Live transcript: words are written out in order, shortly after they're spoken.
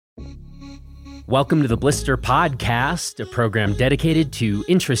Welcome to the Blister Podcast, a program dedicated to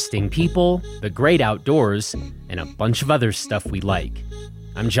interesting people, the great outdoors, and a bunch of other stuff we like.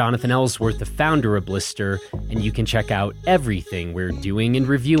 I'm Jonathan Ellsworth, the founder of Blister, and you can check out everything we're doing and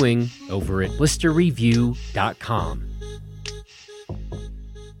reviewing over at blisterreview.com.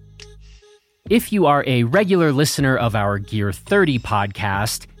 If you are a regular listener of our Gear 30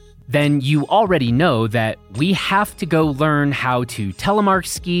 podcast, then you already know that we have to go learn how to telemark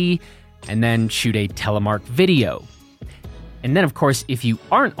ski and then shoot a telemark video. And then, of course, if you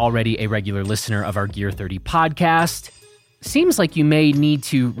aren't already a regular listener of our Gear 30 podcast, seems like you may need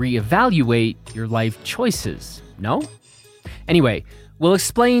to reevaluate your life choices, no? Anyway, we'll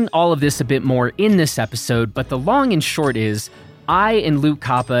explain all of this a bit more in this episode, but the long and short is, I and Luke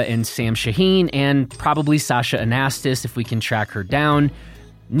Koppa and Sam Shaheen, and probably Sasha Anastas, if we can track her down,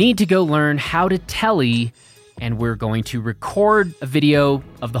 need to go learn how to tele, and we're going to record a video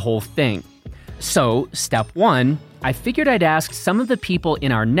of the whole thing. So, step one, I figured I'd ask some of the people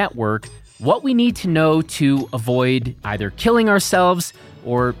in our network what we need to know to avoid either killing ourselves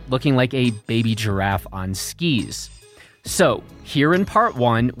or looking like a baby giraffe on skis. So, here in part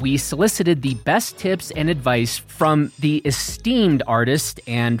one, we solicited the best tips and advice from the esteemed artist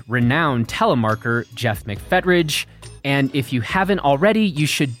and renowned telemarker, Jeff McFetridge. And if you haven't already, you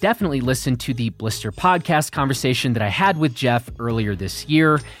should definitely listen to the Blister Podcast conversation that I had with Jeff earlier this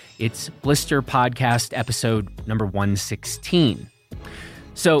year. It's Blister Podcast episode number 116.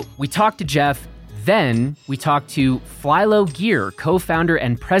 So we talked to Jeff, then we talked to Flylow Gear co-founder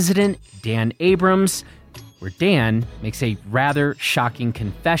and president Dan Abrams, where Dan makes a rather shocking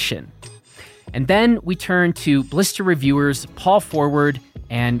confession. And then we turn to Blister reviewers Paul Forward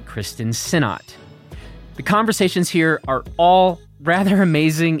and Kristen Sinnott. The conversations here are all rather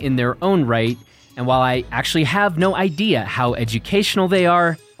amazing in their own right, and while I actually have no idea how educational they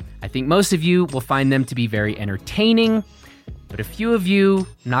are, I think most of you will find them to be very entertaining, but a few of you,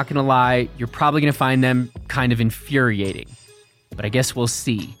 not gonna lie, you're probably gonna find them kind of infuriating. But I guess we'll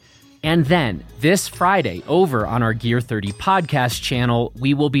see. And then, this Friday, over on our Gear 30 podcast channel,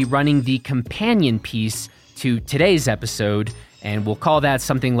 we will be running the companion piece to today's episode, and we'll call that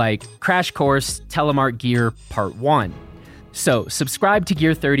something like Crash Course Telemark Gear Part 1. So subscribe to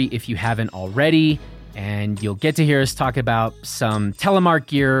Gear 30 if you haven't already, and you'll get to hear us talk about some telemark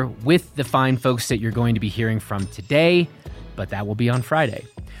gear with the fine folks that you're going to be hearing from today, but that will be on Friday.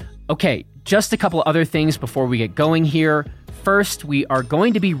 Okay, just a couple other things before we get going here. First, we are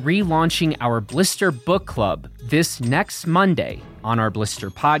going to be relaunching our Blister Book Club this next Monday on our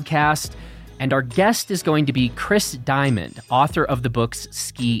Blister podcast. And our guest is going to be Chris Diamond, author of the books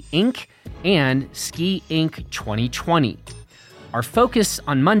Ski Inc. and Ski Inc. 2020. Our focus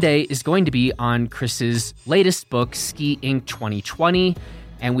on Monday is going to be on Chris's latest book, Ski Inc. 2020,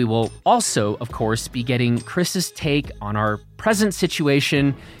 and we will also, of course, be getting Chris's take on our present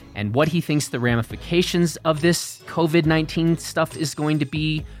situation and what he thinks the ramifications of this COVID-19 stuff is going to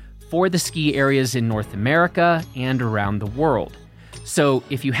be for the ski areas in North America and around the world. So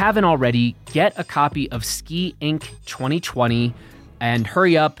if you haven't already, get a copy of Ski Inc. 2020 and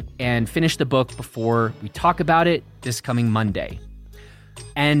hurry up and finish the book before we talk about it this coming Monday.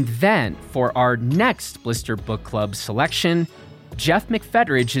 And then for our next Blister Book Club selection, Jeff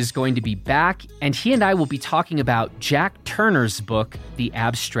McFetridge is going to be back, and he and I will be talking about Jack Turner's book, The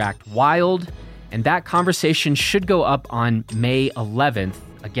Abstract Wild, and that conversation should go up on May 11th,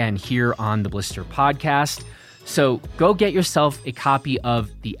 again here on the Blister Podcast. So go get yourself a copy of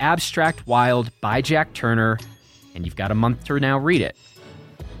The Abstract Wild by Jack Turner, and you've got a month to now read it.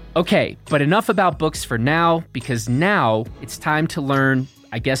 Okay, but enough about books for now, because now it's time to learn,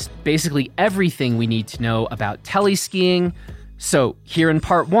 I guess, basically everything we need to know about teleskiing. So here in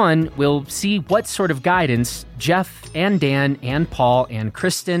part one, we'll see what sort of guidance Jeff and Dan and Paul and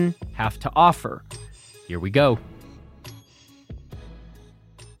Kristen have to offer. Here we go.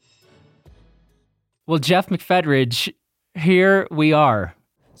 Well, Jeff McFetridge, here we are.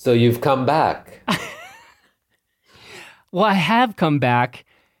 So you've come back. Well, I have come back,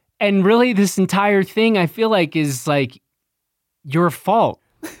 and really this entire thing I feel like is like your fault.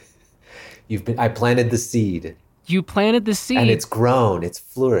 I planted the seed. You planted the seed. And it's grown, it's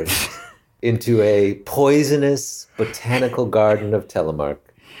flourished into a poisonous botanical garden of telemark.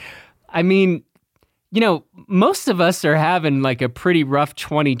 I mean, you know, most of us are having like a pretty rough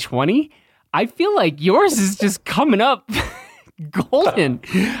 2020. I feel like yours is just coming up golden.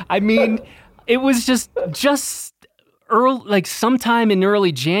 I mean, it was just early, like sometime in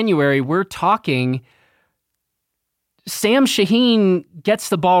early January, we're talking. Sam Shaheen gets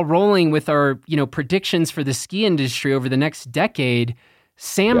the ball rolling with our, predictions for the ski industry over the next decade.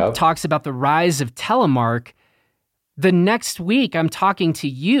 Sam Yep. talks about the rise of telemark. The next week, I'm talking to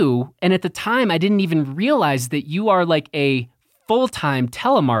you, and at the time, I didn't even realize that you are like a full-time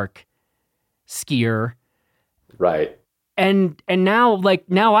telemark skier. Right. And now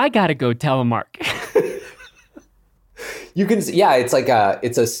I gotta go telemark. You can, yeah, it's like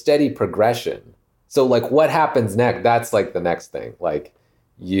it's a steady progression. So like what happens next? That's like the next thing. Like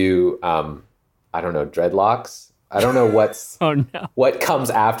you, I don't know, dreadlocks. I don't know Oh no. what comes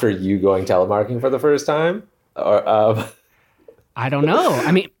after you going telemarketing for the first time. Or I don't know.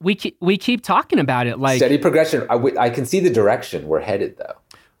 I mean, we keep talking about it. Like steady progression. I can see the direction we're headed though.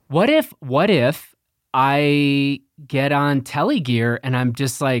 What if I get on Telegear and I'm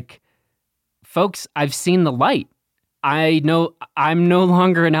just like, folks, I've seen the light. I know I'm no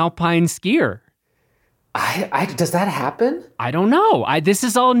longer an alpine skier. Does that happen? I don't know. This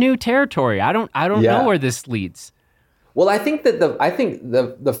is all new territory. I don't know where this leads. Well, I think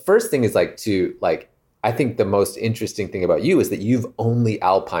the first thing is I think the most interesting thing about you is that you've only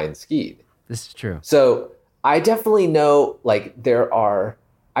alpine skied. This is true. So I definitely know like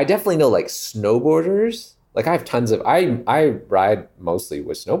snowboarders. Like I have tons of I ride mostly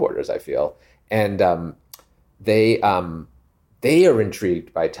with snowboarders, I feel. And they are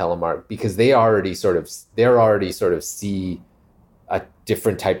intrigued by telemark because they're already sort of see a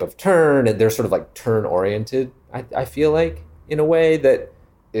different type of turn, and they're sort of like turn oriented. I feel like in a way that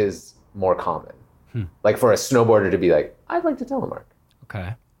is more common. Like for a snowboarder to be like, I'd like to telemark.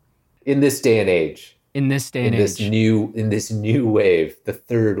 Okay. In this day and age. In this new wave, the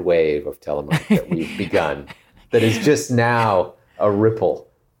third wave of telemark that we've begun, that is just now a ripple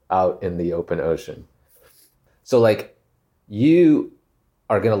out in the open ocean. So like you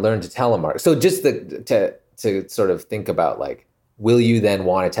are going to learn to telemark. So just to sort of think about like, will you then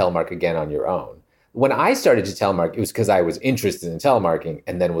want to telemark again on your own? When I started to telemark, it was because I was interested in telemarking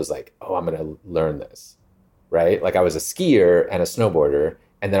and then was like, oh, I'm going to learn this, right? Like I was a skier and a snowboarder.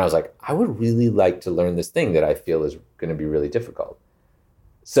 And then I was like, I would really like to learn this thing that I feel is going to be really difficult.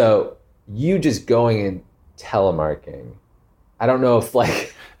 So you just going and telemarking, I don't know if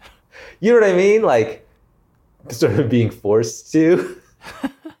like, you know what I mean? Like sort of being forced to.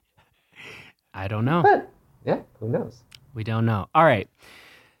 I don't know. But yeah, who knows? We don't know. All right.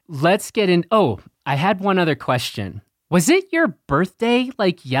 Let's get in. Oh, I had one other question. Was it your birthday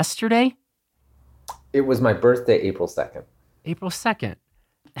like yesterday? It was my birthday, April 2nd. April 2nd.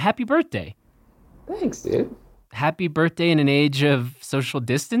 Happy birthday. Thanks, dude. Happy birthday in an age of social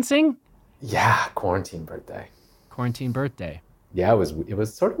distancing? Yeah, quarantine birthday. Quarantine birthday. Yeah, it was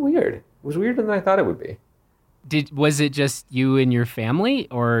sort of weird. It was weirder than I thought it would be. Was it just you and your family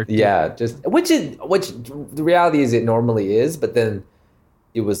or? Yeah, which the reality is it normally is, but then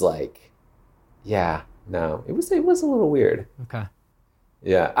it was like, yeah, no, it was a little weird. Okay.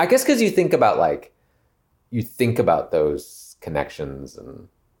 Yeah, I guess because you think about those connections and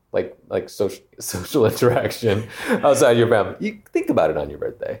like social interaction outside your family. You think about it on your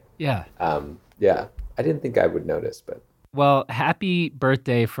birthday. Yeah. Yeah. I didn't think I would notice, but. Well, happy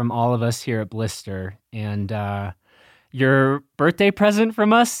birthday from all of us here at Blister. And your birthday present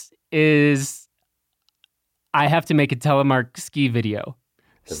from us is I have to make a telemark ski video.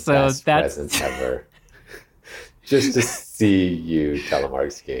 The best present ever. Just to see you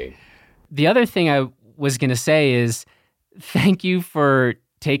telemark skiing. The other thing I was going to say is thank you for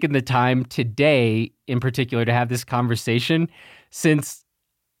taking the time today in particular to have this conversation, since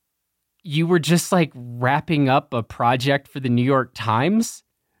you were just like wrapping up a project for the New York Times.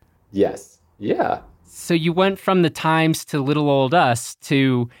 Yes. Yeah. So you went from the Times to little old us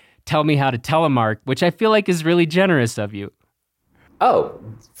to tell me how to telemark, which I feel like is really generous of you. Oh,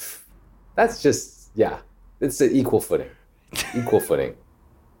 that's just, yeah, it's an equal footing. Equal footing.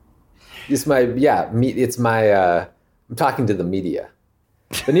 It's my, I'm talking to the media.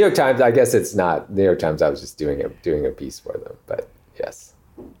 The New York Times, I guess it's not. The New York Times, I was just doing a piece for them, but yes.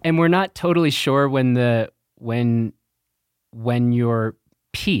 And we're not totally sure when your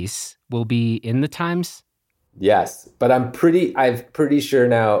piece will be in the Times. Yes, but I'm pretty sure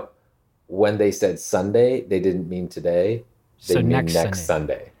now when they said Sunday, they didn't mean today. They mean next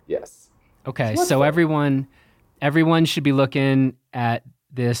Sunday. Yes. Okay, so everyone should be looking at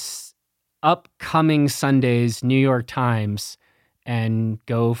this upcoming Sunday's New York Times and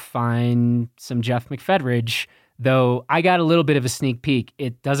go find some Jeff McFedridge, though I got a little bit of a sneak peek.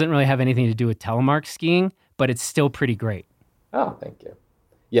 It doesn't really have anything to do with telemark skiing, but it's still pretty great. Oh, thank you.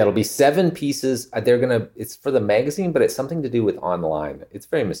 Yeah, it'll be 7 pieces. It's for the magazine, but it's something to do with online. It's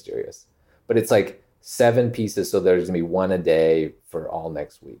very mysterious, but it's like 7 pieces. So there's going to be 1 a day for all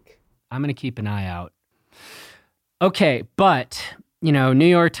next week. I'm going to keep an eye out. Okay, but New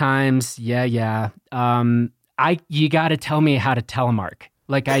York Times, yeah. You got to tell me how to telemark.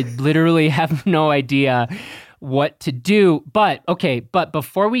 Like, I literally have no idea what to do. But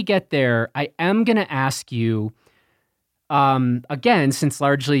before we get there, I am going to ask you, again, since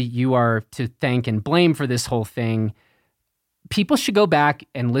largely you are to thank and blame for this whole thing, people should go back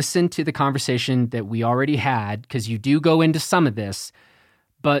and listen to the conversation that we already had, because you do go into some of this.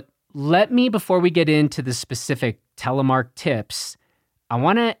 But let me, before we get into the specific telemark tips, I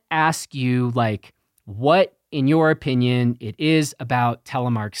want to ask you, like, what, in your opinion, it is about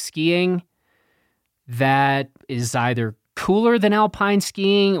telemark skiing that is either cooler than alpine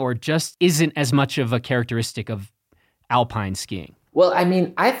skiing or just isn't as much of a characteristic of alpine skiing. Well, I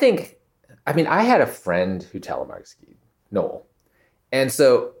had a friend who telemark skied, Noel. And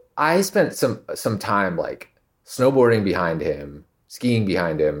so I spent some time like snowboarding behind him, skiing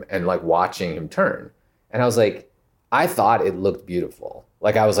behind him, and like watching him turn. And I was like, I thought it looked beautiful.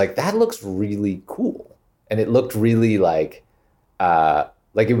 Like, I was like, that looks really cool. And it looked really like I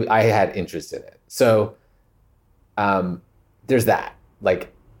had interest in it. So there's that.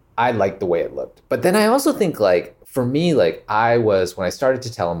 Like, I liked the way it looked. But then I also think, like, for me, like, when I started to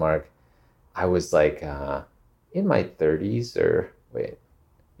telemark, I was like in my 30s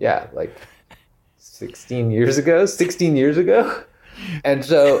like 16 years ago. And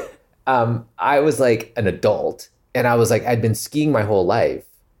so I was like an adult, and I was like, I'd been skiing my whole life.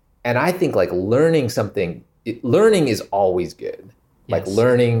 And I think like learning is always good. Yes. Like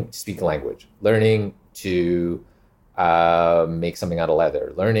learning to speak a language, learning to make something out of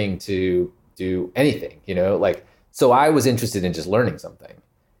leather, learning to do anything, like, so I was interested in just learning something.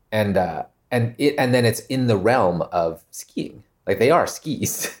 And then it's in the realm of skiing. Like, they are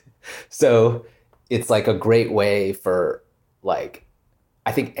skis. So it's like a great way for, like,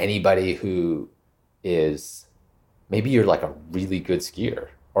 I think anybody who is, maybe you're like a really good skier,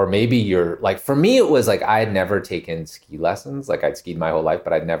 or maybe you're like, for me, it was like, I had never taken ski lessons. Like, I'd skied my whole life,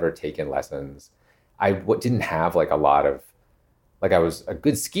 but I'd never taken lessons. I didn't have like a lot of, like, I was a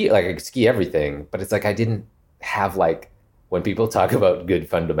good skier, like I could ski everything, but it's like, I didn't have like, when people talk about good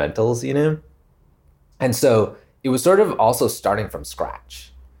fundamentals, And so it was sort of also starting from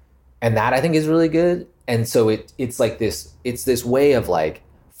scratch. And that I think is really good. And so it's like this way of like,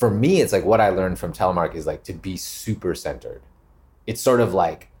 for me, it's like what I learned from telemark is like to be super centered. It's sort of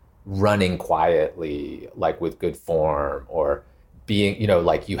like running quietly, like with good form, or being,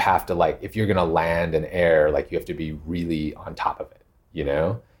 like you have to, like, if you're going to land in air, like you have to be really on top of it,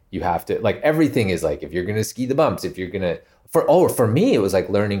 You have to, like, everything is like, if you're going to ski the bumps, if you're going to, for me, it was like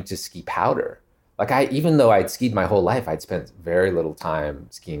learning to ski powder. Like, even though I'd skied my whole life, I'd spent very little time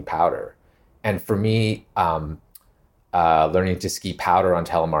skiing powder. And for me, learning to ski powder on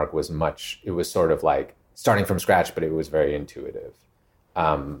telemark it was sort of like starting from scratch, but it was very intuitive.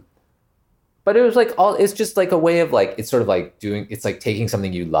 But it was like it's just like a way of like, it's sort of like it's like taking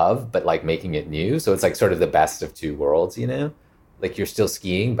something you love, but like making it new. So it's like sort of the best of two worlds, like you're still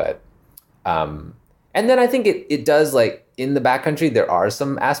skiing, but, and then I think it does, like, in the backcountry, there are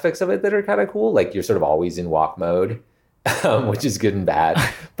some aspects of it that are kind of cool. Like, you're sort of always in walk mode, which is good and bad.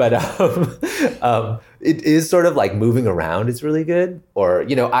 But it is sort of like moving around is really good. Or,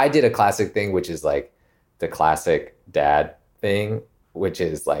 I did a classic thing, which is like the classic dad thing, which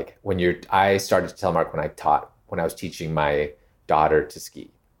is like I started to telemark when I was teaching my daughter to ski.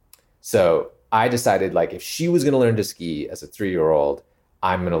 So I decided, like, if she was going to learn to ski as a 3-year-old,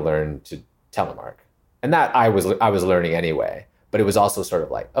 I'm going to learn to telemark. And that I was learning anyway, but it was also sort of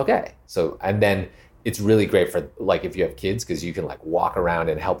like, okay. So, and then it's really great for, like, if you have kids, because you can like walk around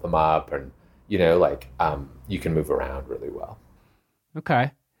and help them up, and, you can move around really well. Okay.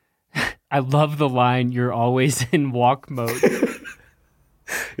 I love the line, "You're always in walk mode."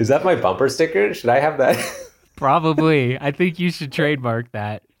 Is that my bumper sticker? Should I have that? Probably. I think you should trademark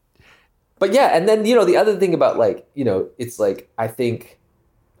that. But yeah, and then, the other thing about, like, it's like, I think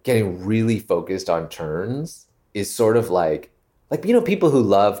getting really focused on turns is sort of like, people who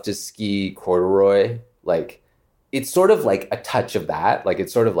love to ski corduroy, like, it's sort of like a touch of that. Like,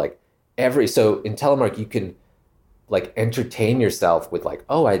 it's sort of like so in telemark, you can like entertain yourself with like,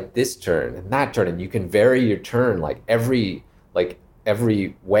 oh, this turn and that turn, and you can vary your turn, like every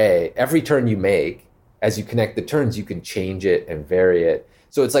way, every turn you make, as you connect the turns, you can change it and vary it.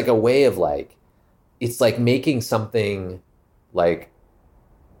 So it's like a way of like, it's like making something like,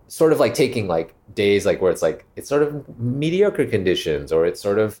 sort of like taking like days, like where it's like, it's sort of mediocre conditions, or it's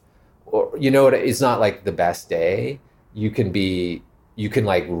sort of, or, it's not like the best day. You can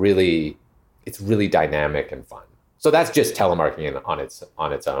like really, it's really dynamic and fun. So that's just telemarketing on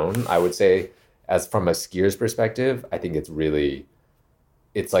its own. I would say, as from a skier's perspective, I think it's really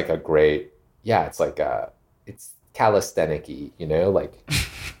it's like a great, yeah, it's like it's calisthenic-y, you know, like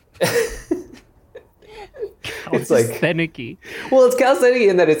it's like Calisthenic-y. well, it's calisthenic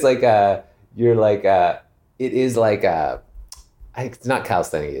in that it's like you're like it is like it's not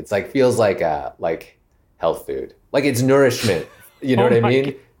calisthenic. It's like feels like health food. Like it's nourishment. You know Oh what I my mean?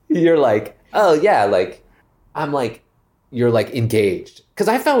 God. You're like, oh yeah, like I'm like you're like engaged. Because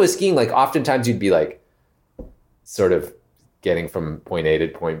I found with skiing, like oftentimes you'd be like sort of getting from point A to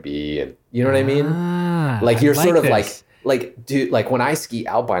point B, and you know what I mean? Like you're sort of this. like dude, like when I ski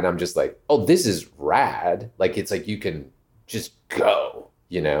alpine, I'm just like, oh, this is rad. Like it's like you can just go,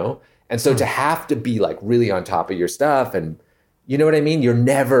 you know? And so to have to be like really on top of your stuff, and you know what I mean? You're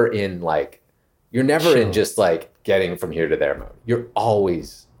never in Chill. just like getting from here to there mode. You're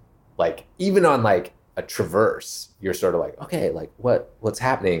always like, even on like a traverse, you're sort of like, okay, like what's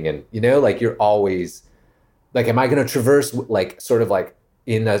happening? And you know, like you're always like, am I going to traverse like sort of like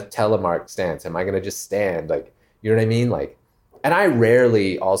in a telemark stance? Am I going to just stand? Like, you know what I mean? Like, and I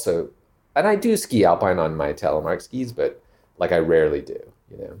rarely also, and I do ski alpine on my telemark skis, but like I rarely do,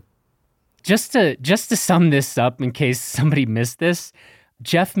 you know? Just to sum this up in case somebody missed this,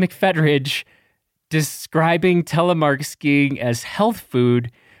 Jeff McFetridge describing telemark skiing as health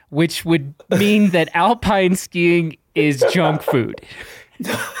food, which would mean that alpine skiing is junk food.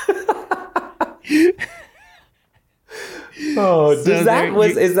 Oh, So is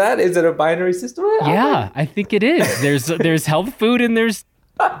it a binary system? Yeah, I think it is. There's health food and there's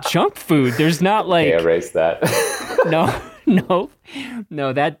junk food. There's not like Okay, erase that.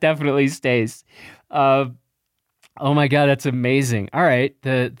 no, that definitely stays. Oh my God, that's amazing. All right,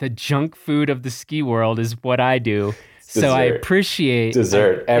 the junk food of the ski world is what I do. So I Dessert. appreciate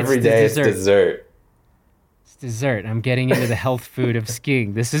Dessert. Every day it's dessert. It's dessert. I'm getting into the health food of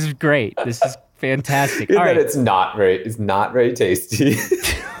skiing. This is great. This is fantastic. And All then right. it's not very tasty.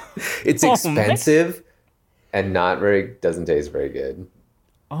 It's Oh, man. expensive and doesn't taste very good.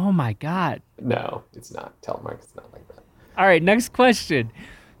 Oh my God. No, it's not. Telemark, it's not like that. All right, next question.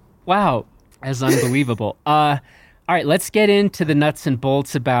 Wow, that's unbelievable. All right, let's get into the nuts and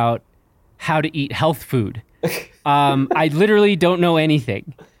bolts about how to eat health food. I literally don't know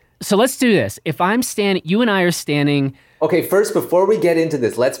anything. So let's do this. If I'm standing, you and I are standing. Okay, first, before we get into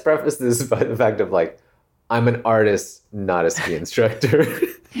this, let's preface this by the fact of like, I'm an artist, not a ski instructor.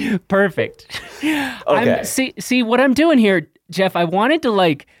 Perfect. Okay. See what I'm doing here, Jeff. I wanted to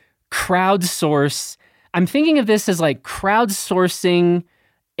like crowdsource. I'm thinking of this as like crowdsourcing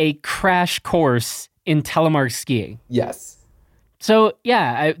a crash course in telemark skiing. Yes. So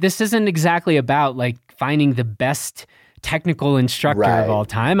yeah, this isn't exactly about like finding the best technical instructor Right. of all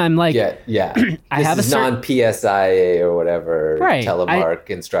time. I'm like, Yeah. I This have a is certain- non-PSIA or whatever Right. telemark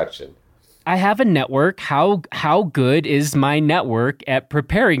instruction. I have a network. How good is my network at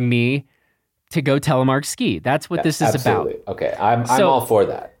preparing me to go telemark ski? That's what this is Absolutely. about. Okay, I'm So- all for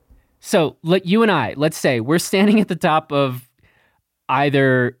that. So you and I, let's say we're standing at the top of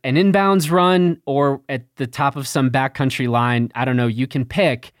either an inbounds run or at the top of some backcountry line. I don't know. You can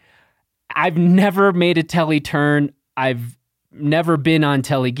pick. I've never made a tele turn. I've never been on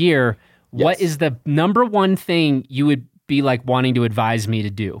tele gear. Yes. What is the number one thing you would be like wanting to advise me to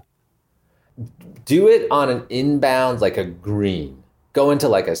do? Do it on an inbound, like a green. Go into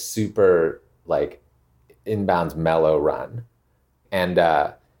like a super like inbounds mellow run. And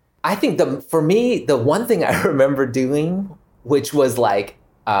I think for me, the one thing I remember doing, which was like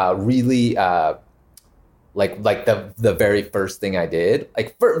really like the very first thing I did,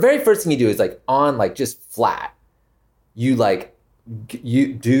 like very first thing you do is like on like just flat. You like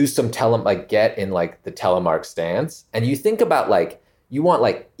you do some get in like the telemark stance, and you think about like you want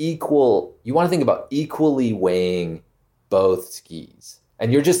to think about equally weighing both skis,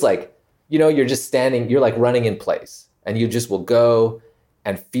 and you're just like, you know, you're just standing, you're like running in place, and you just will go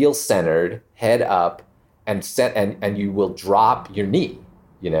and feel centered, head up, and you will drop your knee.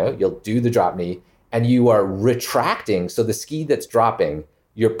 You know, you'll do the drop knee, and you are retracting. So the ski that's dropping,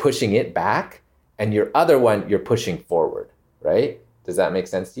 you're pushing it back, and your other one, you're pushing forward, right? Does that make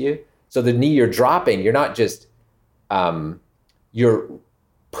sense to you? So the knee you're dropping, you're not just, you're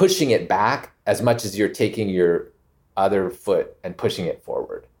pushing it back as much as you're taking your other foot and pushing it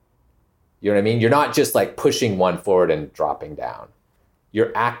forward. You know what I mean? You're not just like pushing one forward and dropping down.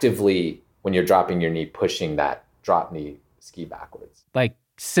 You're actively, when you're dropping your knee, pushing that drop knee ski backwards. Like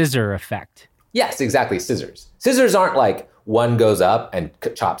scissor effect. Yes, exactly. Scissors. Scissors aren't like one goes up and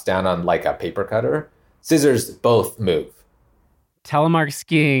chops down on like a paper cutter. Scissors both move. Telemark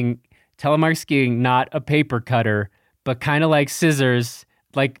skiing, not a paper cutter, but kind of like scissors,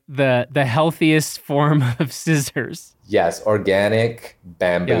 like the healthiest form of scissors. Yes, organic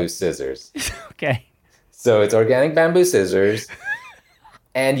bamboo Yeah. scissors. Okay. So it's organic bamboo scissors,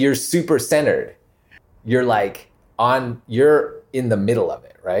 and you're super centered. You're like you're in the middle of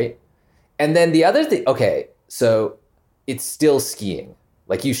it, right? And then the other thing, okay, so it's still skiing.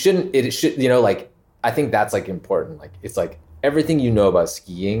 Like it should, like, I think that's like important. Like, it's like everything you know about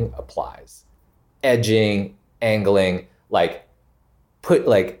skiing applies. Edging, angling, like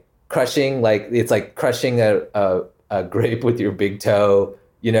crushing, like it's like crushing a grape with your big toe,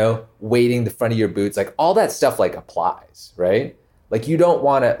 weighting the front of your boots, like all that stuff like applies, right? Like you don't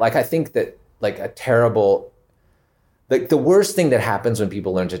want to, like, I think that like the worst thing that happens when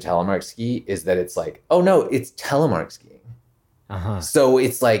people learn to telemark ski is that it's like, oh no, it's telemark skiing. So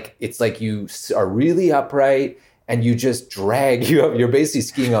it's like you are really upright and you just drag you're basically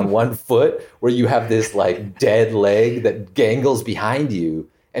skiing on one foot where you have this like dead leg that gangles behind you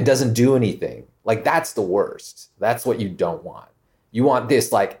and doesn't do anything. Like that's the worst. That's what you don't want. You want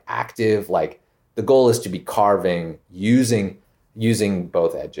this like active, like the goal is to be carving using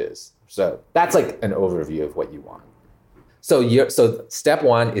both edges. So that's like an overview of what you want. So step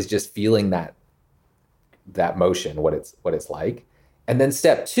one is just feeling that motion, what it's like. And then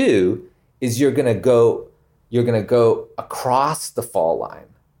step two is you're gonna go across the fall line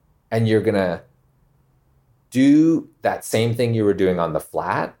and you're gonna do that same thing you were doing on the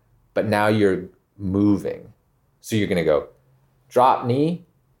flat, but now you're moving. So you're gonna go drop knee,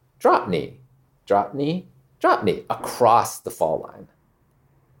 drop knee, drop knee, drop knee across the fall line.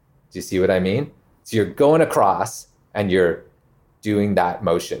 Do you see what I mean? So you're going across and you're doing that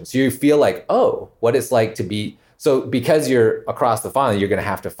motion. So you feel like, oh, what it's like to be, so because you're across the fall line, you're gonna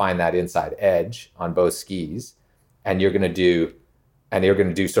have to find that inside edge on both skis. And you're gonna do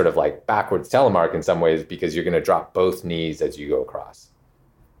sort of like backwards telemark in some ways because you're gonna drop both knees as you go across.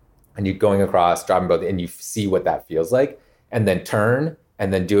 And you're going across, dropping both, and you see what that feels like, and then turn,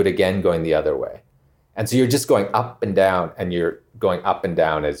 and then do it again going the other way. And so you're just going up and down, and you're going up and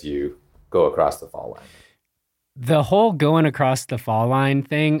down as you go across the fall line. The whole going across the fall line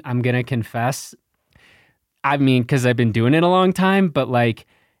thing, I'm going to confess, I mean, because I've been doing it a long time, but like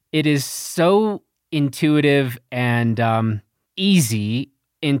it is so intuitive and easy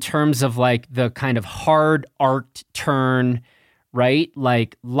in terms of like the kind of hard arced turn, right?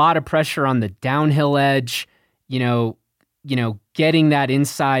 Like a lot of pressure on the downhill edge, getting that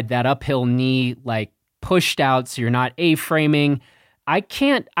inside, that uphill knee, like pushed out so you're not A-framing. I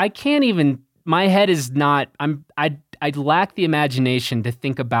can't even, my head is not, I lack the imagination to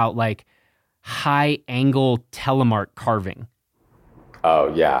think about like high angle telemark carving.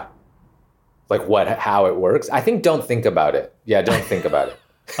 Oh yeah. Like how it works. I think don't think about it. Yeah, don't think about it.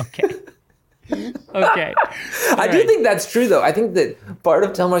 Okay. Okay. I do think that's true though. I think that part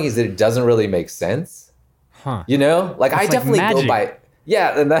of telemarking is that it doesn't really make sense. Huh. Like I definitely go by,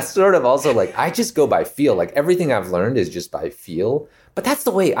 yeah. And that's sort of also like, I just go by feel. Like everything I've learned is just by feel, but that's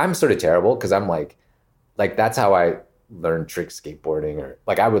the way I'm sort of terrible. Cause I'm like that's how I learned trick skateboarding, or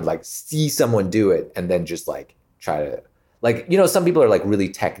like I would like see someone do it and then just like try to like, some people are like really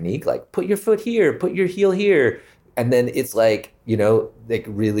technique, like put your foot here, put your heel here. And then it's like, like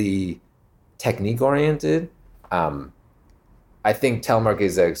really technique oriented. I think telemark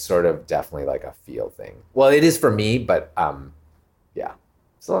is a sort of definitely like a feel thing. Well, it is for me, but yeah.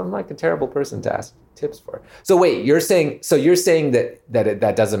 So I'm like a terrible person to ask tips for. So wait, you're saying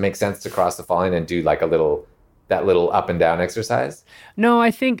that doesn't make sense to cross the fall line and do like that little up and down exercise? No,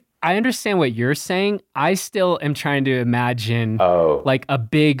 I think I understand what you're saying. I still am trying to imagine like a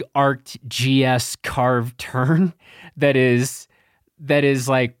big arced GS carved turn that is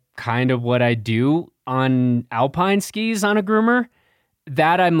like kind of what I do on alpine skis on a groomer.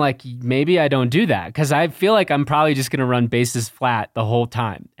 That I'm like, maybe I don't do that because I feel like I'm probably just going to run bases flat the whole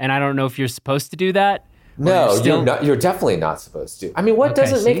time. And I don't know if you're supposed to do that. No, you're not. You're definitely not supposed to. I mean, what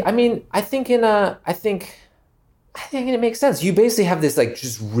doesn't make? I mean, I think it makes sense. You basically have this like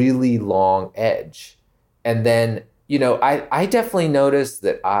just really long edge, and then I definitely notice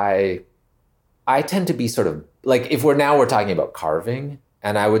that I tend to be sort of like if we're talking about carving,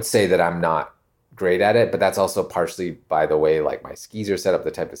 and I would say that I'm not great at it, but that's also partially by the way like my skis are set up, the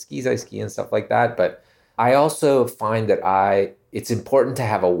type of skis I ski and stuff like that. But I also find that it's important to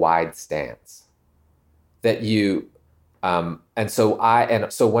have a wide stance. That you and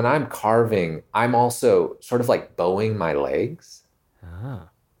so when I'm carving, I'm also sort of like bowing my legs.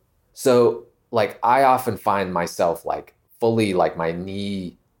 So like I often find myself like fully like my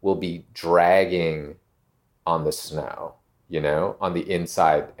knee will be dragging on the snow, on the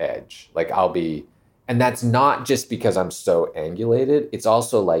inside edge. Like And that's not just because I'm so angulated. It's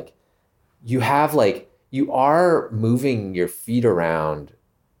also like you are moving your feet around.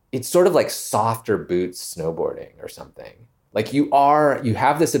 It's sort of like softer boots snowboarding or something. Like you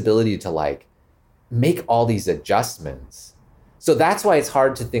have this ability to like make all these adjustments. So that's why it's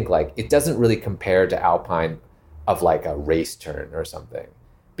hard to think like it doesn't really compare to Alpine of like a race turn or something.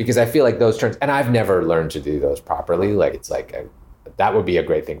 Because I feel like those turns, and I've never learned to do those properly. Like it's like that would be a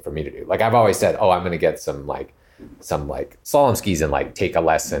great thing for me to do. Like I've always said, oh, I'm going to get some slalom skis and like take a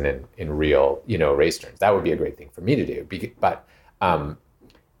lesson in real, race turns. That would be a great thing for me to do. But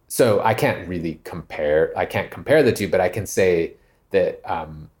so I can't really compare. I can't compare the two, but I can say that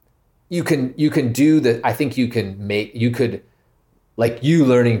you can do the. I think you could like you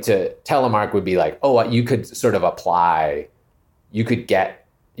learning to telemark would be like, oh, you could sort of apply. You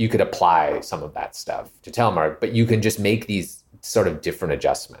could apply some of that stuff to telemark, but you can just make these sort of different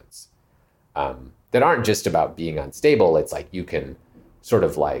adjustments that aren't just about being unstable. It's like you can sort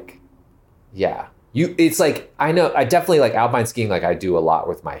of like, it's like, I definitely like alpine skiing. Like I do a lot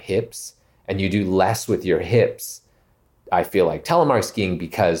with my hips, and you do less with your hips. I feel like telemark skiing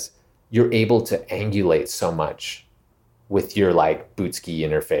because you're able to angulate so much with your like boot ski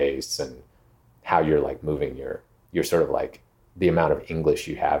interface and how you're like moving your sort of like the amount of English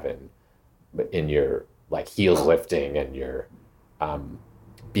you have in your like heels lifting and your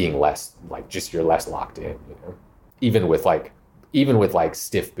being less like just you're less locked in, even with like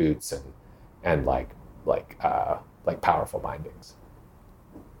stiff boots and like powerful bindings.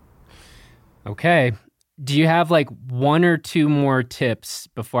 Okay. Do you have like one or two more tips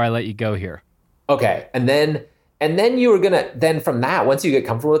before I let you go here? Okay. And then then from that, once you get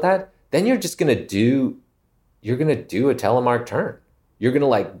comfortable with that, then you're going to do a telemark turn. You're going to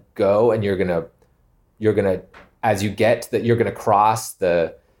like go and you're going to, as you get that, you're going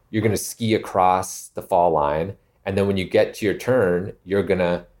to ski across the fall line. And then when you get to your turn, you're going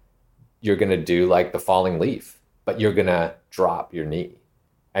to do like the falling leaf, but you're going to drop your knee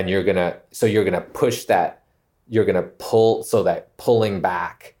and you're going to push that, you're going to pull, so that pulling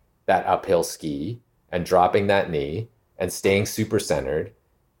back that uphill ski and dropping that knee and staying super centered.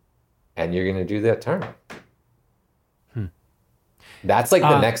 And you're going to do that turn. That's like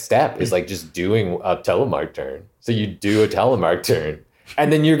the next step is like just doing a telemark turn. So you do a telemark turn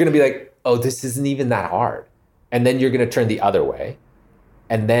and then you're going to be like, oh, this isn't even that hard. And then you're going to turn the other way.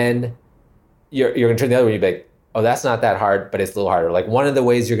 And then you're going to turn the other way. You'll be like, oh, that's not that hard, but it's a little harder. Like one of the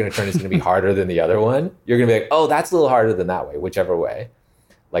ways you're going to turn is going to be harder than the other one. You're going to be like, oh, that's a little harder than that way, whichever way,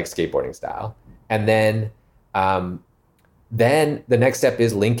 like skateboarding style. And then the next step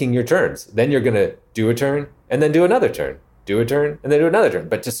is linking your turns. Then you're going to do a turn and then do another turn. Do a turn and then do another turn.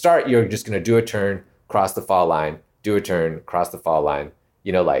 But to start, you're just going to do a turn, cross the fall line, do a turn, cross the fall line,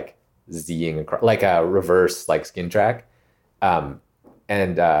 like Z-ing across, like a reverse, like skin track. And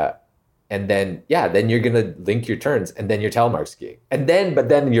then you're going to link your turns and then you're telemark skiing. And then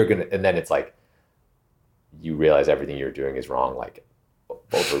it's like, you realize everything you're doing is wrong. Like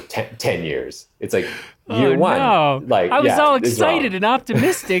over 10 years. It's like year one. No. Like I was all excited and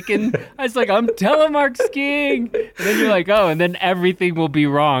optimistic and I was like, I'm telemark skiing. And then you're like, oh, and then everything will be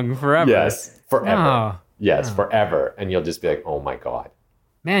wrong forever. Yes, forever. Oh. Yes, forever. And you'll just be like, oh my God.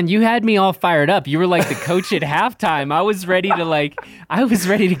 Man, you had me all fired up. You were like the coach at halftime. I was ready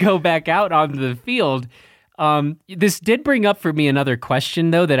to go back out on the field. This did bring up for me another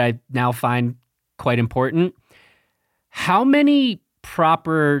question though that I now find quite important. How many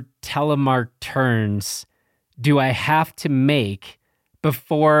proper telemark turns do I have to make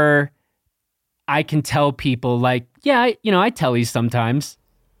before I can tell people like, yeah, I tell you sometimes.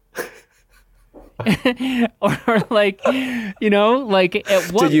 or like, like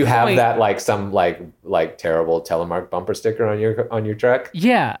at what Did you have point, that like some like terrible telemark bumper sticker on your truck?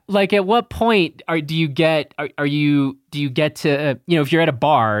 Yeah, like at what point do you get to if you're at a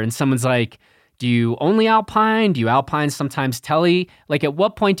bar and someone's like, do you only alpine? Do you alpine sometimes tele? Like at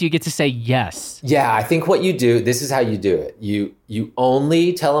what point do you get to say yes? Yeah, I think what you do, this is how you do it. You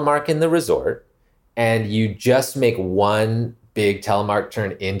only telemark in the resort and you just make one big telemark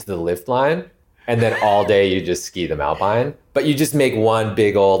turn into the lift line. And then all day you just ski them alpine, but you just make one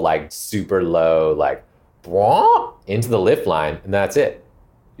big old like super low like into the lift line, and that's it.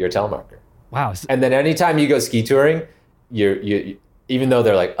 You're a telemarker. Wow. And then anytime you go ski touring, you even though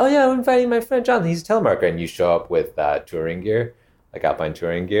they're like, oh yeah, I'm inviting my friend John, he's a telemarker, and you show up with touring gear, like alpine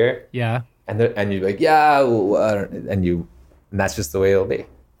touring gear. Yeah. And you're like, yeah, and that's just the way it'll be.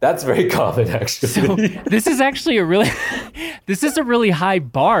 That's very common, actually. So this is actually a really high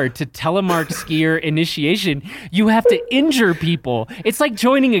bar to telemark skier initiation. You have to injure people. It's like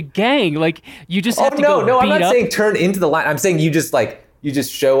joining a gang. Like you just have to go No, I'm beat not up. saying turn into the line. I'm saying you just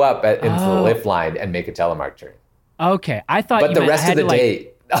show up into the lift line and make a telemark turn. Okay, I thought But you the meant rest I of had the to,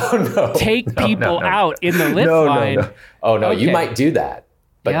 day, no. take people out in the lift line. Oh, no, you Okay. might do that,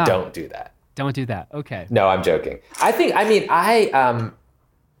 but Yeah. don't do that. Don't do that. Okay. No, I'm joking.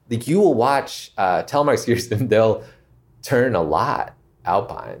 Like you will watch telemark skiers and they'll turn a lot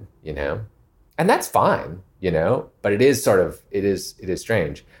alpine, and that's fine, but it is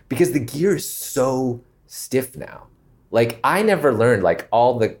strange because the gear is so stiff now. Like I never learned, like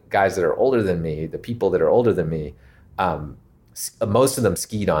all the guys that are older than me, the people that are older than me, most of them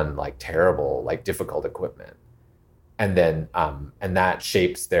skied on like terrible, like difficult equipment. And then, and that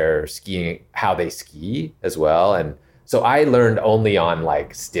shapes their skiing, how they ski as well. And so I learned only on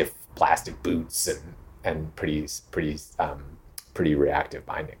like stiff plastic boots and pretty reactive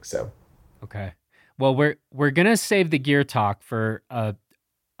binding. So, Okay. Well, we're gonna save the gear talk for a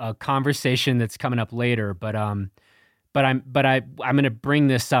conversation that's coming up later. But I'm gonna bring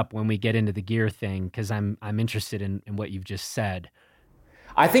this up when we get into the gear thing because I'm interested in what you've just said.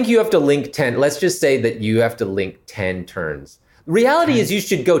 I think you have to link 10. Let's just say that you have to link 10 turns. The reality is you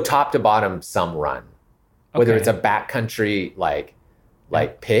should go top to bottom some run, whether it's a backcountry like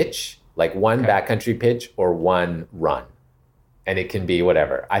pitch, like one backcountry pitch or one run, and it can be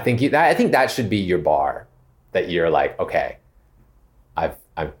whatever. I think that should be your bar, that you're like, okay, I've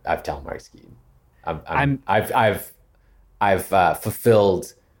telemark skied. I've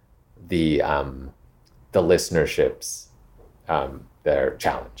fulfilled the listenership's their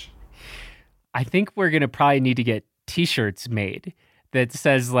challenge. I think we're gonna probably need to get T-shirts made that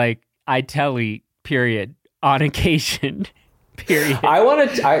says like "I telly" period on occasion period. How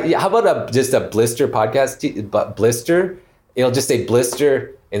about just a Blister podcast? But Blister, it'll just say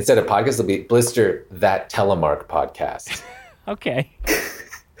Blister instead of podcast. It'll be Blister that telemark podcast. Okay.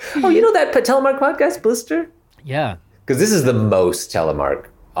 Oh, you know that telemark podcast, Blister? Yeah. Because this is the most telemark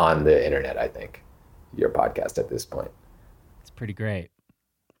on the internet, I think. Your podcast at this point. Pretty great.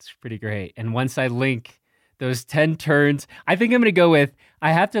 It's pretty great. And once I link those 10 turns, I think I'm going to go with,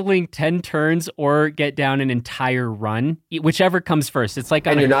 I have to link 10 turns or get down an entire run, whichever comes first. It's like,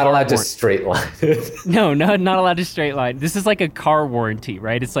 and you're not allowed to straight line it. No, not allowed to straight line. This is like a car warranty,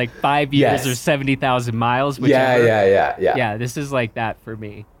 right? It's like 5 years or 70,000 miles. Whichever. Yeah. Yeah, this is like that for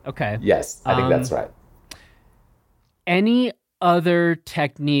me. Okay. Yes, I think that's right. Any other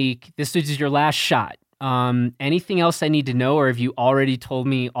technique? This is your last shot. Anything else I need to know, or have you already told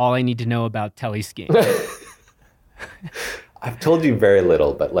me all I need to know about teleskiing? I've told you very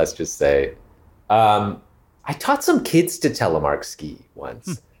little, but let's just say, I taught some kids to telemark ski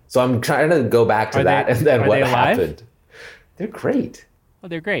once. So I'm trying to go back to that and then what happened. They're great. Oh,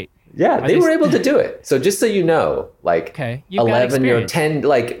 they're great. Yeah, they were able to do it. So just so you know, like 11 or 10,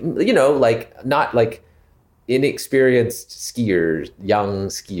 like, like not like inexperienced skiers, young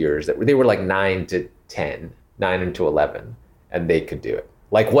skiers, they were like 9 to 11, and they could do it.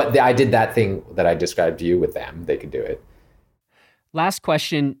 Like I did that thing that I described to you with them, they could do it. Last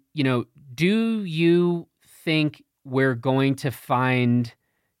question, do you think we're going to find,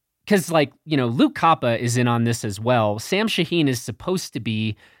 because Luke Kappa is in on this as well. Sam Shaheen is supposed to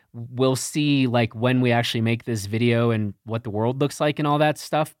be, we'll see like when we actually make this video and what the world looks like and all that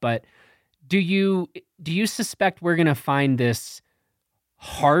stuff. But do you suspect we're going to find this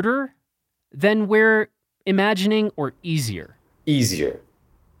harder than we're imagining, or easier? Easier.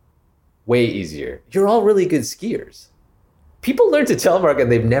 Way easier. You're all really good skiers. People learn to telemark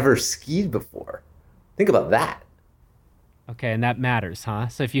and they've never skied before. Think about that. Okay, and that matters, huh?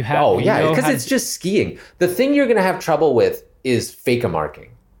 So if you have... Oh, yeah, because it's just skiing. The thing you're going to have trouble with is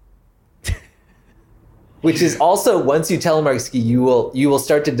fake-a-marking. Which is also, once you telemark ski, you will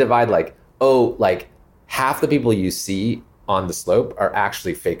start to divide like half the people you see on the slope are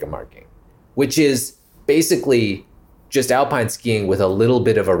actually fake-a-marking, which is basically just alpine skiing with a little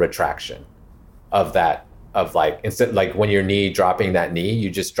bit of a retraction of that, instead, like when your knee dropping that knee, you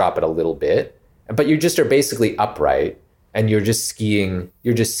just drop it a little bit, but you just are basically upright and you're just skiing,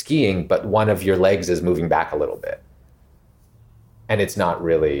 but one of your legs is moving back a little bit. And it's not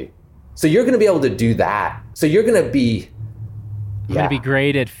really, so you're going to be able to do that. So you're going to be, I'm going to be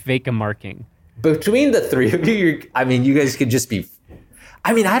great at fake-a-marking. Between the three of you, you guys could just be,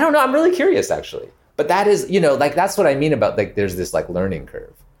 I don't know. I'm really curious, actually. But that is, that's what I mean about, like, there's this, like, learning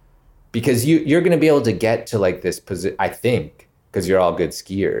curve. Because you're going to be able to get to, like, this position, I think, because you're all good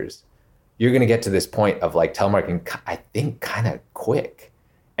skiers, you're going to get to this point of, like, telemarking, I think, kind of quick.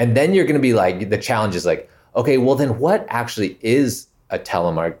 And then you're going to be like, the challenge is like, okay, well then what actually is a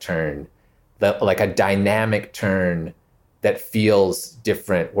telemark turn, like a dynamic turn that feels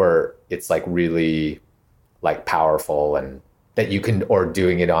different, where it's like really like powerful, and that you can, or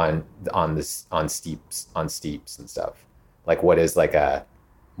doing it on steeps and stuff. Like what is like a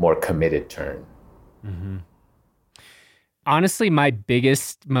more committed turn? Mm-hmm. Honestly, my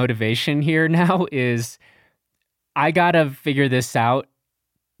biggest motivation here now is I gotta figure this out,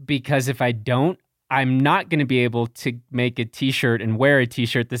 because if I don't, I'm not going to be able to make a t-shirt and wear a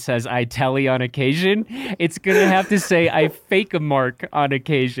t-shirt that says I telly on occasion. It's going to have to say I fake a mark on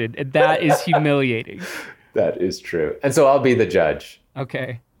occasion. And that is humiliating. That is true. And so I'll be the judge.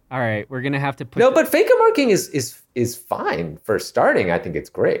 Okay. All right. We're going to have to put... No, but fake a marking is fine for starting. I think it's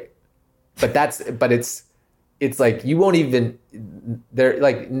great. But it's like, you won't even, there,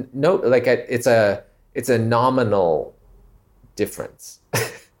 like, no, like it's a nominal difference.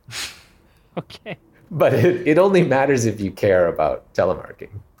 Okay. But it only matters if you care about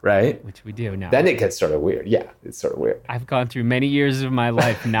telemarking, right? Which we do now. Then it gets sort of weird. Yeah, it's sort of weird. I've gone through many years of my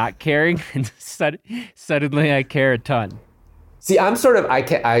life not caring, and suddenly I care a ton. See, I'm sort of, I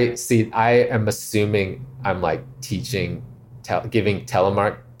am assuming I'm like teaching, giving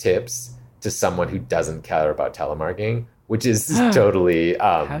telemark tips to someone who doesn't care about telemarking, which is totally...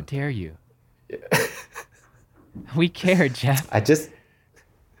 How dare you? We care, Jeff.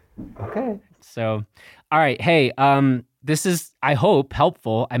 Okay. So, all right. Hey, this is, I hope,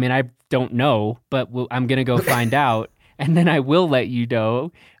 helpful. I mean, I don't know, but I'm going to go find out, and then I will let you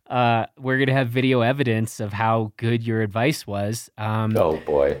know. We're going to have video evidence of how good your advice was. Oh,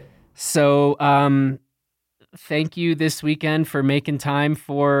 boy. So, thank you this weekend for making time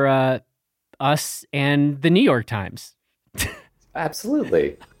for us and the New York Times.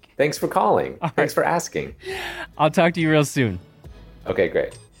 Absolutely. Thanks for calling. All Thanks right. for asking. I'll talk to you real soon. Okay,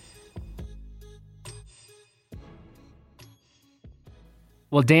 great.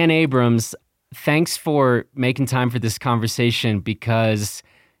 Well, Dan Abrams, thanks for making time for this conversation, because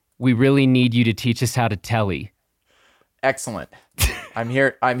we really need you to teach us how to telly. Excellent. I'm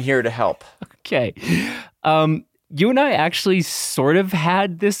here to help. Okay. You and I actually sort of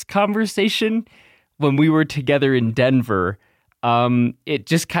had this conversation when we were together in Denver. It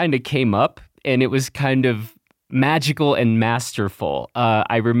just kind of came up, and it was kind of magical and masterful.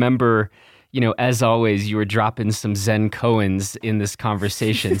 I remember, as always, you were dropping some Zen koans in this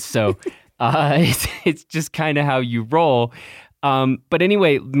conversation. So it's just kind of how you roll. But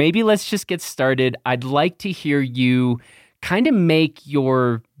anyway, maybe let's just get started. I'd like to hear you kind of make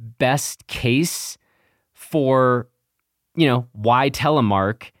your best case for, why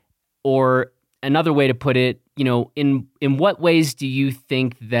telemark, or another way to put it, in what ways do you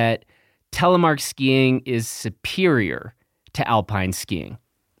think that telemark skiing is superior to alpine skiing?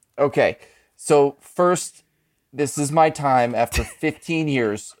 Okay. So first, this is my time after 15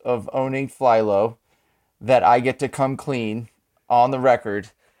 years of owning Flylow that I get to come clean on the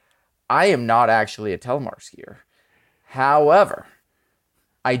record. I am not actually a telemark skier. However,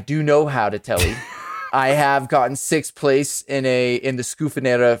 I do know how to telly. I have gotten 6th place in the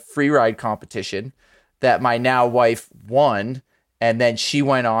Scufanera freeride competition that my now wife won, and then she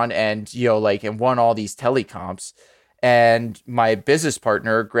went on and and won all these telecomps. And my business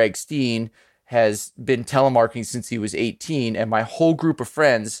partner, Greg Steen, has been telemarking since he was 18, and my whole group of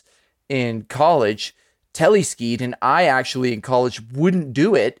friends in college teleskied, and I actually in college wouldn't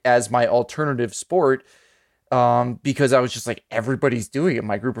do it as my alternative sport because I was just like, everybody's doing it,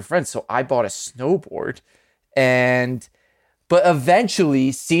 my group of friends. So I bought a snowboard, but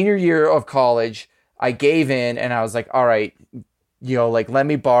eventually, senior year of college, I gave in and I was like, all right, let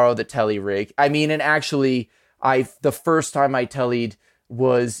me borrow the telly rig. I mean, and actually, the first time I tellied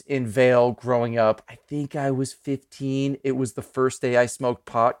was in Vail growing up. I think I was 15. It was the first day I smoked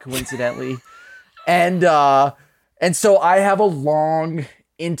pot, coincidentally. And so I have a long,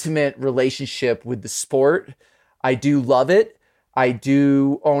 intimate relationship with the sport. I do love it. I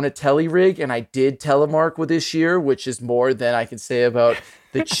do own a telly rig, and I did telemark with this year, which is more than I can say about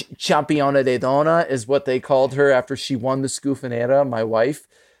the Championa de Donna, is what they called her after she won the Scufanera, my wife.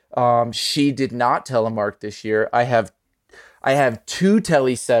 She did not telemark this year. I have 2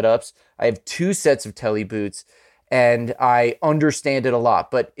 telly setups. I have 2 sets of telly boots, and I understand it a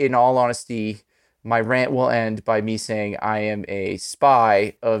lot. But in all honesty, my rant will end by me saying I am a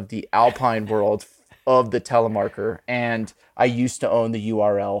spy of the alpine world of the telemarker, and I used to own the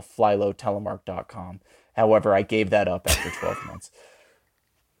URL flylowtelemark.com. However, I gave that up after 12 months.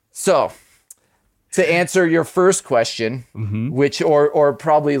 So, to answer your first question, which or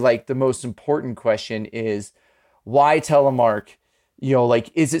probably like the most important question is, why telemark?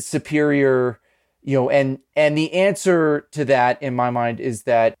 like, is it superior? And the answer to that in my mind is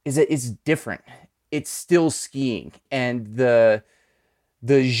that it's different. It's still skiing, and the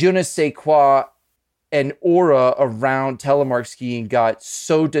je ne sais quoi and aura around telemark skiing got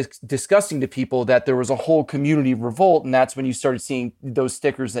so disgusting to people that there was a whole community revolt, and that's when you started seeing those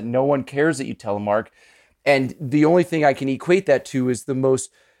stickers that no one cares that you telemark. And the only thing I can equate that to is the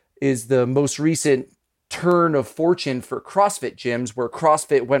most recent turn of fortune for CrossFit gyms, where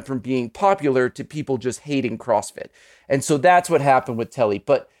CrossFit went from being popular to people just hating CrossFit. And so that's what happened with Telly.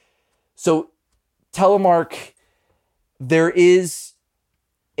 But so telemark, there is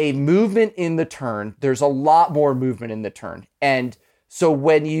a movement in the turn. There's a lot more movement in the turn. And so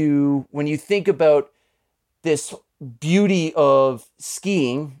when you think about this beauty of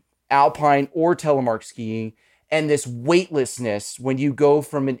skiing, alpine or telemark skiing, and this weightlessness when you go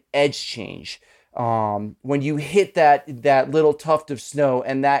from an edge change, when you hit that little tuft of snow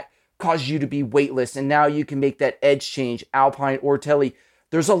and that causes you to be weightless, and now you can make that edge change, alpine or telly,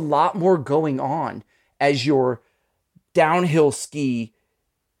 there's a lot more going on as your downhill ski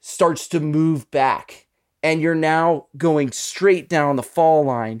starts to move back, and you're now going straight down the fall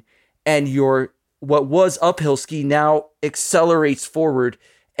line, and your what was uphill ski now accelerates forward,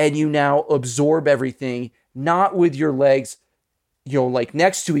 and you now absorb everything, not with your legs, like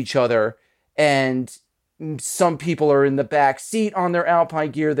next to each other. And some people are in the back seat on their alpine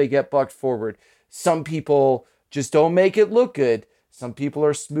gear, they get bucked forward. Some people just don't make it look good. Some people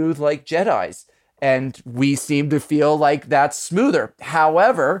are smooth like Jedis, and we seem to feel like that's smoother.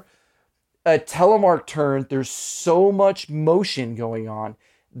 However, a telemark turn, there's so much motion going on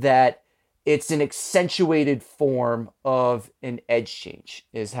that it's an accentuated form of an edge change,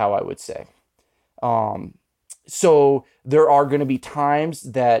 is how I would say. So there are going to be times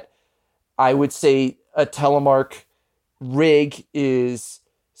that I would say a telemark rig is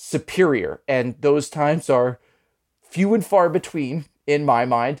superior, and those times are few and far between in my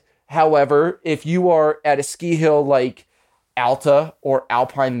mind. However, if you are at a ski hill like Alta or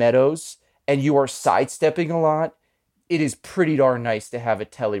Alpine Meadows and you are sidestepping a lot, it is pretty darn nice to have a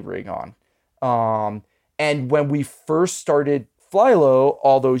telly rig on. And when we first started Flylow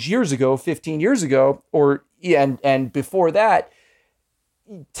all those years ago, 15 years ago, and before that,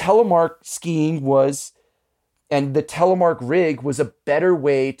 telemark skiing and the telemark rig was a better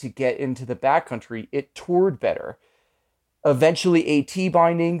way to get into the backcountry. It toured better. Eventually, AT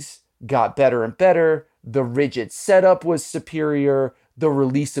bindings got better and better. The rigid setup was superior. The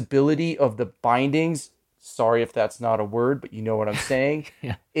releasability of the bindings, sorry if that's not a word, but you know what I'm saying,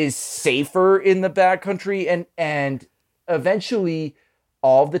 Yeah. is safer in the backcountry. And eventually,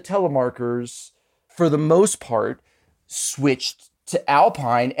 all of the telemarkers, for the most part, switched to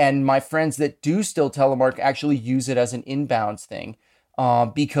Alpine, and my friends that do still telemark actually use it as an inbounds thing,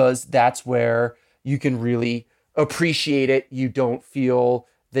 because that's where you can really appreciate it. You don't feel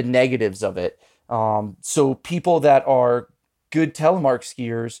the negatives of it. So people that are good telemark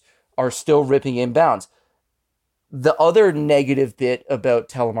skiers are still ripping inbounds. The other negative bit about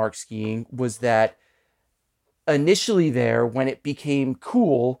telemark skiing was that initially there, when it became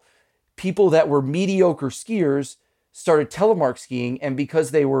cool, people that were mediocre skiers started telemark skiing, and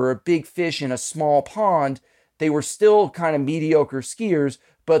because they were a big fish in a small pond, they were still kind of mediocre skiers,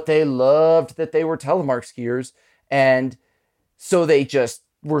 but they loved that they were telemark skiers, and so they just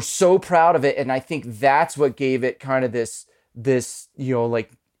were so proud of it. And I think that's what gave it kind of this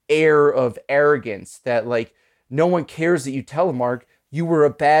like air of arrogance that like no one cares that you telemark. You were a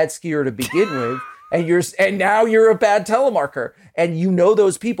bad skier to begin with, and now you're a bad telemarker, and you know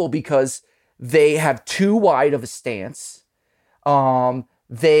those people because they have too wide of a stance.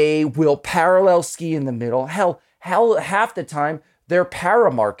 They will parallel ski in the middle. Hell, half the time they're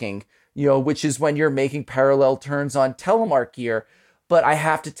paramarking, which is when you're making parallel turns on telemark gear. But I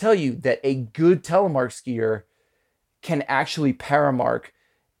have to tell you that a good telemark skier can actually paramark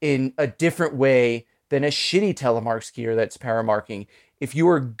in a different way than a shitty telemark skier that's paramarking. If you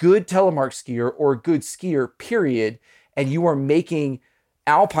are a good telemark skier or a good skier, period, and you are making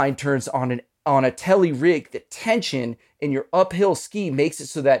alpine turns on a telly rig, the tension in your uphill ski makes it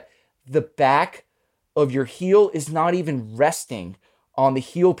so that the back of your heel is not even resting on the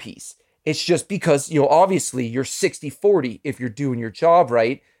heel piece. It's just because, obviously you're 60-40 if you're doing your job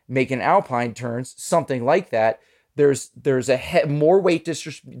right, making alpine turns, something like that. There's more weight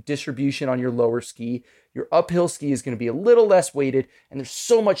distribution on your lower ski. Your uphill ski is going to be a little less weighted, and there's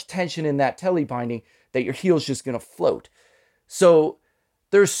so much tension in that telly binding that your heel's just going to float. So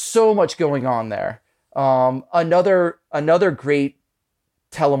there's so much going on there. Another great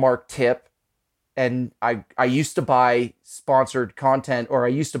telemark tip, and I used to buy sponsored content, or I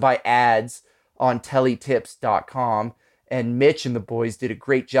used to buy ads on teletips.com, and Mitch and the boys did a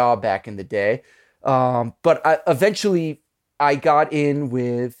great job back in the day. But eventually I got in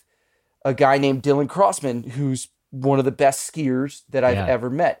with a guy named Dylan Crossman, who's one of the best skiers that I've ever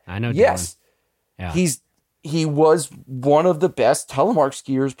met. I know. Yes. Yeah. He was one of the best telemark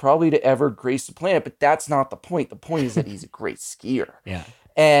skiers probably to ever grace the planet, but that's not the point. The point is that he's a great skier. Yeah.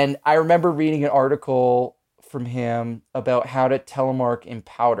 And I remember reading an article from him about how to telemark in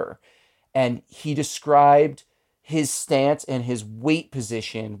powder. And he described his stance and his weight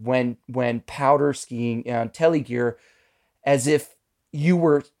position when powder skiing on telegear as if you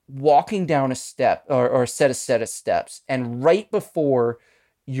were walking down a step or a set of steps, and right before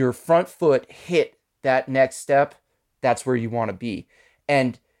your front foot hit that next step, that's where you want to be.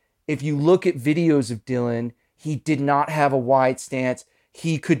 And if you look at videos of Dylan, he did not have a wide stance.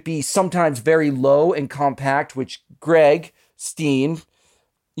 He could be sometimes very low and compact, which Greg Steen,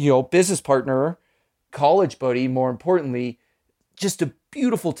 business partner, college buddy, more importantly, just a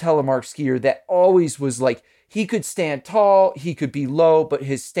beautiful telemark skier that always was like, he could stand tall, he could be low, but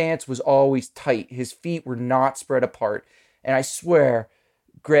his stance was always tight. His feet were not spread apart. And I swear,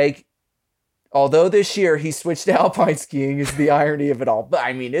 Greg, although this year he switched to alpine skiing, is the irony of it all. But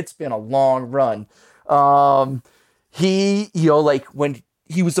I mean, it's been a long run. He, when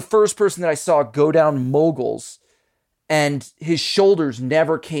he was the first person that I saw go down moguls, and his shoulders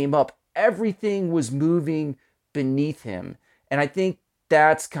never came up. Everything was moving beneath him. And I think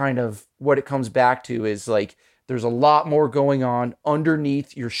that's kind of what it comes back to, is like, there's a lot more going on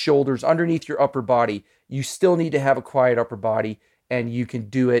underneath your shoulders, underneath your upper body. You still need to have a quiet upper body, and you can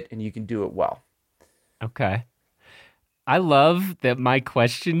do it, and you can do it well. Okay. I love that my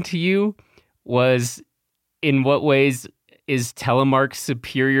question to you was, in what ways is telemark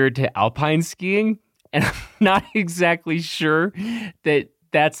superior to alpine skiing? And I'm not exactly sure that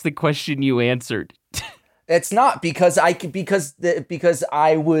that's the question you answered. It's not, because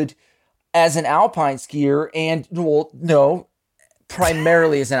I would, as an alpine skier, and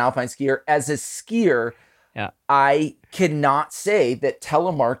primarily as an alpine skier, as a skier, I cannot say that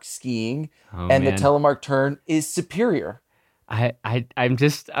telemark skiing the telemark turn is superior. I'm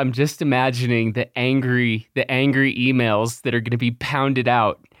just imagining the angry emails that are going to be pounded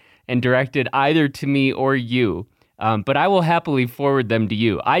out and directed either to me or you. But I will happily forward them to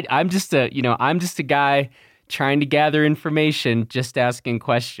you. I'm just a guy trying to gather information, just asking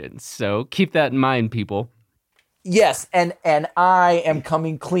questions. So keep that in mind, people. Yes, and I am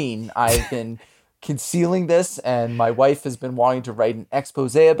coming clean. I've been concealing this, and my wife has been wanting to write an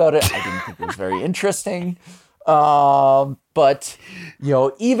expose about it. I didn't think it was very interesting. But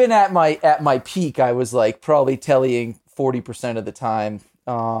even at my peak, I was like probably tellying 40% of the time,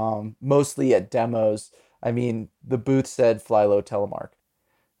 mostly at demos. I mean, the booth said fly low telemark.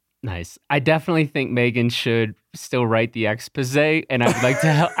 Nice. I definitely think Megan should still write the expose, and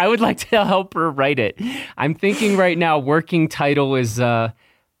I would like to help her write it. I'm thinking right now, working title is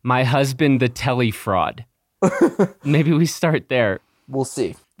My Husband the Telly Fraud. Maybe we start there. We'll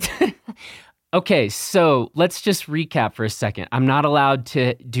see. Okay, so let's just recap for a second. I'm not allowed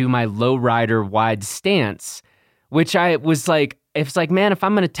to do my low rider wide stance, which I was like, it's like, man, if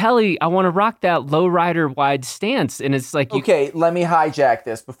I'm going to telly, I want to rock that low rider wide stance. And it's like, okay, let me hijack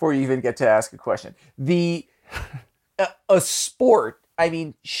this before you even get to ask a question. A sport, I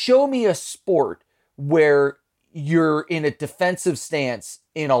mean, show me a sport where you're in a defensive stance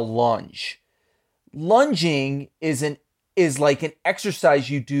in a lunge. Lunging is like an exercise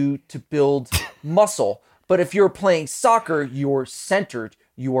you do to build muscle. But if you're playing soccer, you're centered,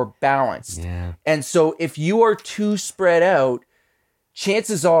 you're balanced. Yeah. And so if you are too spread out,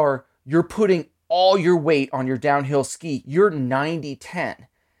 chances are you're putting all your weight on your downhill ski. You're 90-10.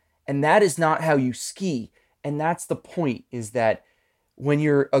 And that is not how you ski. And that's the point, is that when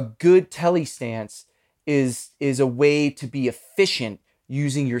you're a good telly stance is a way to be efficient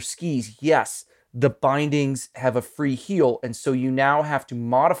using your skis. Yes, the bindings have a free heel, and so you now have to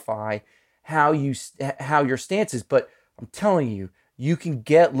modify how your stance is. But I'm telling you, you can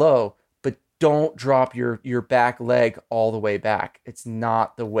get low, but don't drop your back leg all the way back. It's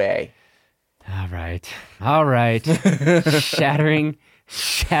not the way. All right.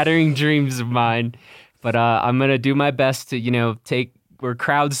 shattering dreams of mine. But I'm gonna do my best to we're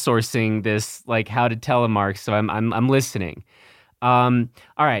crowdsourcing this, like how to telemark. So I'm listening. All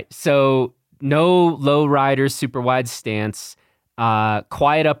right. So no low rider, super wide stance,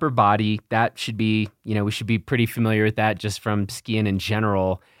 quiet upper body. That should be, we should be pretty familiar with that just from skiing in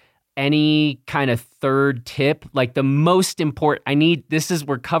general. any kind of third tip? Like the most important,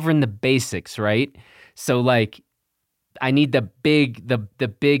 we're covering the basics, right? So like, I need the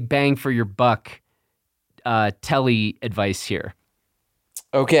big bang for your buck telly advice here.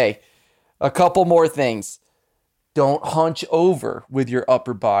 Okay, a couple more things. Don't hunch over with your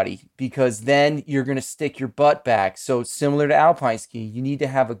upper body because then you're going to stick your butt back. So similar to alpine skiing, you need to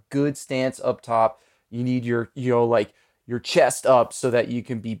have a good stance up top. You need your, like your chest up so that you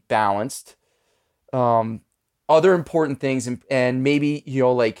can be balanced. Other important things, and maybe,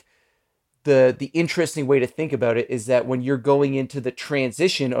 like the interesting way to think about it is that when you're going into the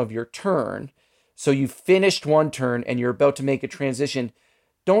transition of your turn, so you finished one turn and you're about to make a transition,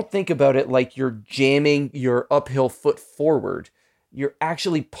 don't think about it like you're jamming your uphill foot forward. You're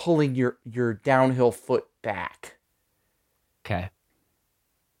actually pulling your downhill foot back.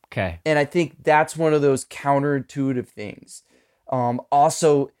 Okay. And I think that's one of those counterintuitive things.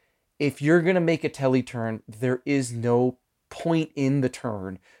 Also, if you're going to make a telly turn, there is no point in the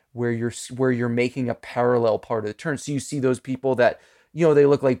turn where you're making a parallel part of the turn. So you see those people that, they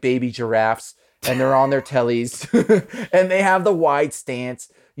look like baby giraffes and they're on their tellies and they have the wide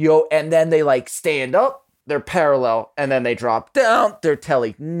stance, and then they like stand up, they're parallel, and then they drop down, they're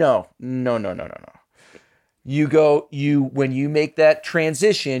telly. No. When you make that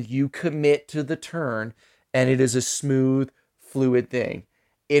transition, you commit to the turn and it is a smooth, fluid thing.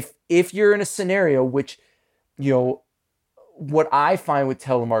 If you're in a scenario which, what I find with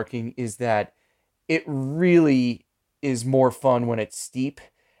telemarking is that it really is more fun when it's steep.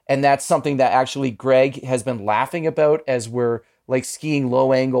 And that's something that actually Greg has been laughing about as we're like skiing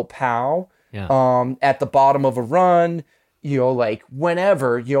low angle POW at the bottom of a run, like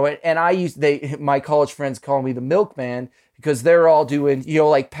whenever, and my college friends call me the milkman because they're all doing,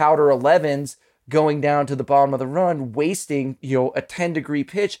 like powder 11s going down to the bottom of the run, wasting, a 10-degree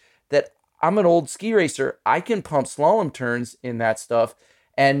pitch that I'm an old ski racer. I can pump slalom turns in that stuff.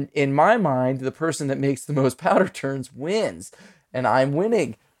 And in my mind, the person that makes the most powder turns wins. And I'm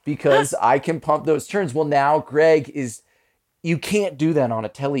winning because I can pump those turns. Well, now Greg you can't do that on a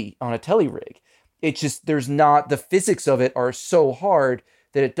telly rig. It's just, the physics of it are so hard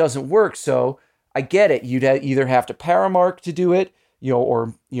that it doesn't work. So I get it. You'd either have to paramark to do it,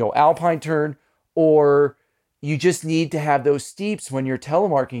 or, alpine turn, or you just need to have those steeps when you're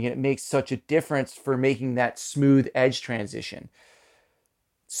telemarking, and it makes such a difference for making that smooth edge transition.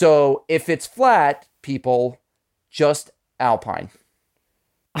 So if it's flat, people, just alpine.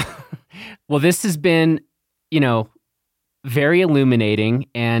 Well, this has been, very illuminating,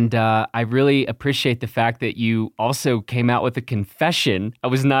 and I really appreciate the fact that you also came out with a confession. I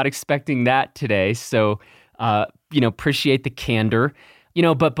was not expecting that today, so appreciate the candor.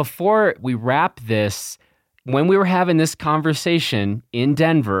 But before we wrap this, when we were having this conversation in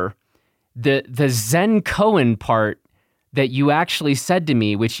Denver, the Zen Koan part that you actually said to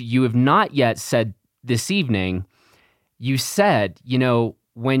me, which you have not yet said this evening, you said,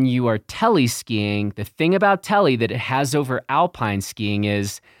 when you are telly skiing, the thing about telly that it has over alpine skiing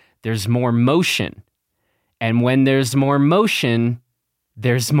is there's more motion. And when there's more motion,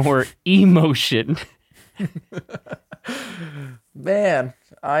 there's more emotion. Man,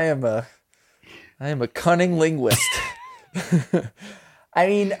 I am a cunning linguist. I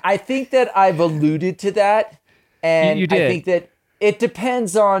mean, I think that I've alluded to that. And you did. I think that it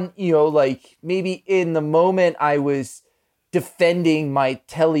depends on, like maybe in the moment I was defending my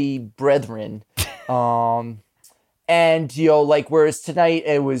telly brethren. And, whereas tonight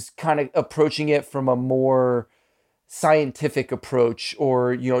it was kind of approaching it from a more scientific approach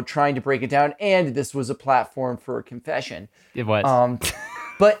or, trying to break it down. And this was a platform for a confession. It was.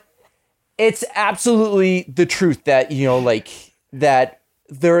 But it's absolutely the truth that, that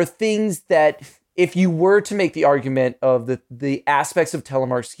there are things that if you were to make the argument of the aspects of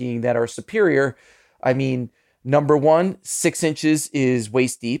telemark skiing that are superior, I mean, number one, 6 inches is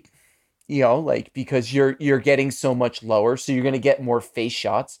waist deep, because you're getting so much lower. So you're going to get more face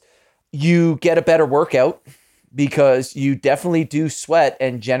shots. You get a better workout because you definitely do sweat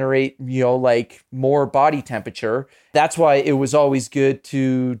and generate, more body temperature. That's why it was always good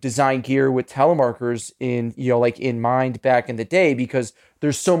to design gear with telemarkers in mind back in the day, because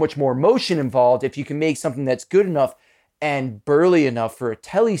there's so much more motion involved. If you can make something that's good enough and burly enough for a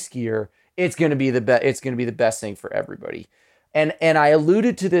telly skier, it's going to be the best. It's going to be the best thing for everybody. And I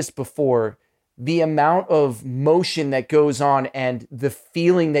alluded to this before, the amount of motion that goes on and the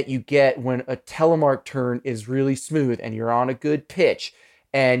feeling that you get when a telemark turn is really smooth and you're on a good pitch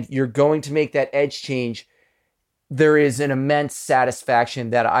and you're going to make that edge change. There is an immense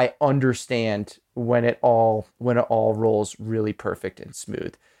satisfaction that I understand when it all rolls really perfect and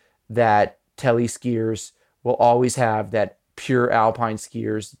smooth. that tele skiers will always have, that pure alpine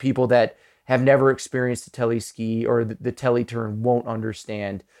skiers, people that have never experienced a tele ski or the tele turn won't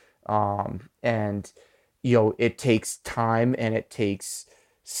understand. And, it takes time and it takes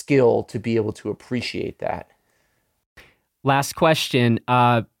skill to be able to appreciate that. Last question.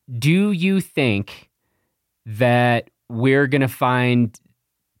 Do you think that we're going to find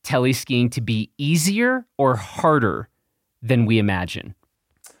tele skiing to be easier or harder than we imagine?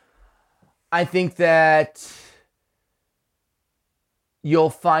 I think that you'll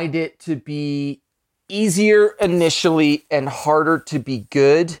find it to be easier initially and harder to be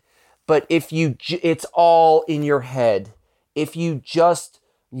good. But if it's all in your head. If you just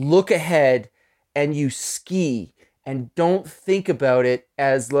look ahead and you ski and don't think about it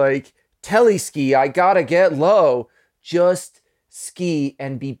as like, tele ski, I gotta get low. Just ski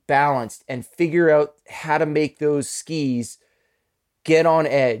and be balanced and figure out how to make those skis get on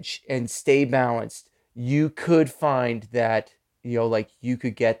edge and stay balanced. You could find that, you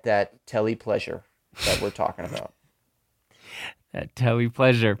could get that tele pleasure that we're talking about. That tele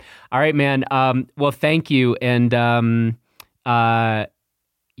pleasure. All right, man. Well, thank you. And we're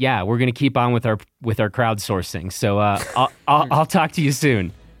gonna keep on with our crowdsourcing. So I'll talk to you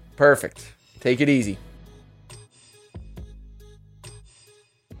soon. Perfect. Take it easy.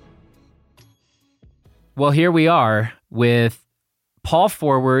 Well, here we are with Paul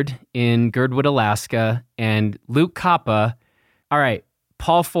Forward in Girdwood, Alaska, and Luke Koppa. All right,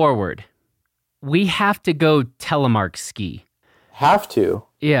 Paul Forward, we have to go telemark ski. Have to.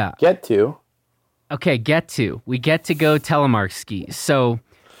 Yeah. Get to. Okay, get to. We get to go telemark ski. So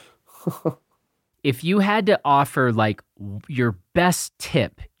if you had to offer like your best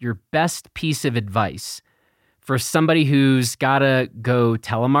tip, your best piece of advice for somebody who's got to go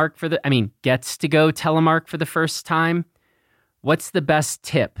telemark gets to go telemark for the first time, what's the best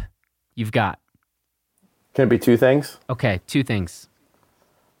tip you've got? Can it be two things? Okay, two things.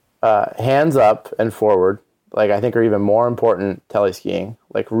 Hands up and forward, I think are even more important teleskiing.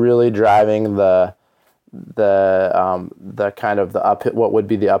 Really driving the kind of the up, what would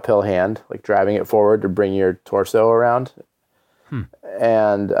be the uphill hand, driving it forward to bring your torso around.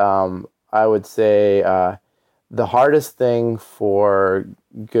 And I would say the hardest thing for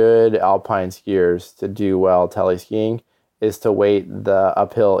good alpine skiers to do well teleskiing is to weight the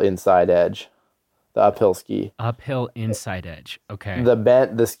uphill inside edge, the uphill ski. Uphill inside edge. Okay.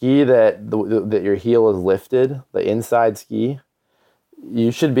 The ski that your heel is lifted, the inside ski,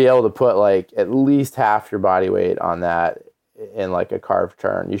 you should be able to put at least half your body weight on that in a carved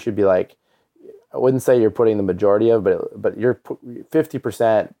turn. You should be I wouldn't say you're putting the majority of, but you're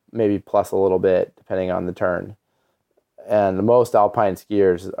 50%, maybe plus a little bit, depending on the turn. And most alpine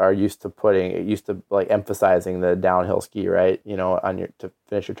skiers are used to emphasizing the downhill ski, right? To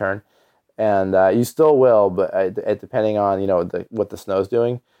finish your turn. And you still will, but depending on, what the snow's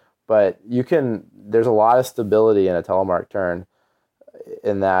doing. But there's a lot of stability in a telemark turn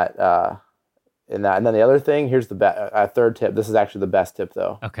in that. And then the other thing, here's the third tip. This is actually the best tip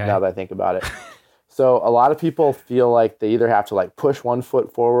though. Okay. Now that I think about it. So a lot of people feel like they either have to push one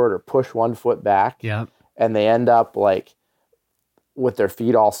foot forward or push one foot back. Yeah. And they end up with their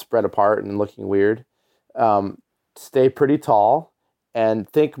feet all spread apart and looking weird. Stay pretty tall and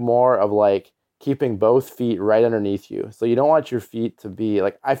think more of keeping both feet right underneath you. So you don't want your feet to be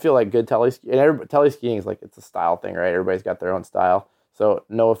I feel like good teleskiing, and teleskiing is it's a style thing, right? Everybody's got their own style. So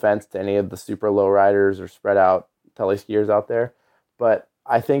no offense to any of the super low riders or spread out teleskiers out there, but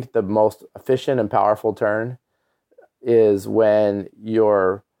I think the most efficient and powerful turn is when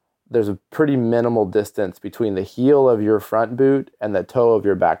there's a pretty minimal distance between the heel of your front boot and the toe of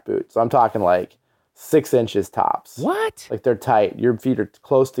your back boot. So I'm talking 6 inches tops. What? They're tight. Your feet are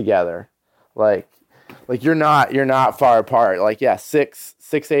close together. You're not far apart.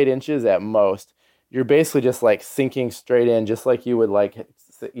 6-8 inches at most. You're basically just sinking straight in, just like you would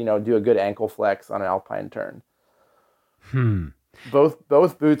do a good ankle flex on an alpine turn.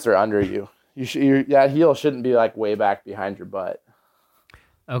 Both boots are under you. That heel shouldn't be way back behind your butt.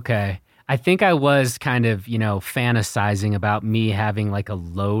 Okay. I think I was kind of, fantasizing about me having a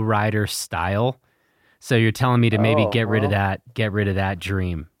low rider style. So you're telling me to maybe get rid of that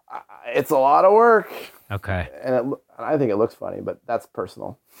dream. It's a lot of work. Okay. And I think it looks funny, but that's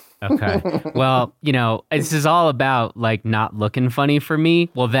personal. Okay. Well, this is all about not looking funny for me.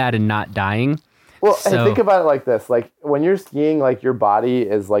 Well, that and not dying. Well, and think about it like this: when you're skiing, your body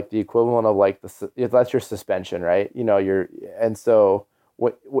is the equivalent of that's your suspension, right? And so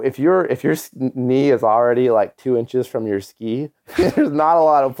if your knee is already 2 inches from your ski, there's not a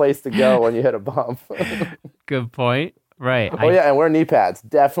lot of place to go when you hit a bump. Good point. Right. Oh yeah, and wear knee pads.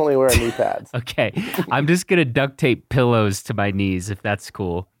 Definitely wear knee pads. Okay. I'm just going to duct tape pillows to my knees if that's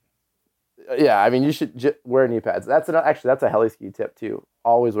cool. Yeah, I mean, you should wear knee pads. Actually, that's a heli ski tip too.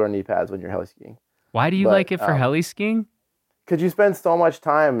 Always wear knee pads when you're heli skiing. Why do you like it for heli skiing? Because you spend so much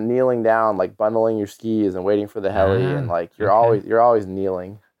time kneeling down, like bundling your skis and waiting for the heli, and like you're always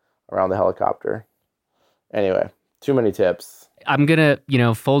kneeling around the helicopter. Anyway, too many tips. I'm gonna,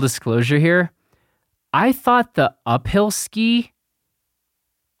 full disclosure here. I thought the uphill ski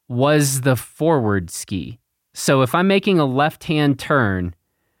was the forward ski. So if I'm making a left-hand turn,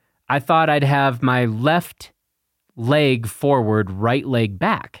 I thought I'd have my left leg forward, right leg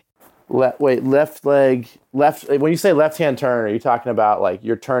back. Left leg, left. When you say left-hand turn, are you talking about like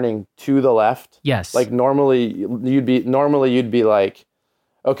you're turning to the left? Yes. Like normally you'd be like,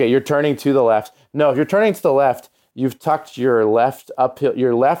 okay, you're turning to the left. No, if you're turning to the left, you've tucked your left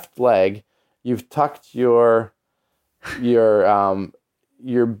leg. You've tucked the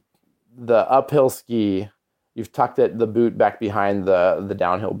uphill ski. You've tucked the boot back behind the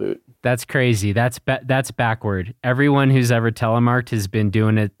downhill boot. That's crazy. That's backward. Everyone who's ever telemarked has been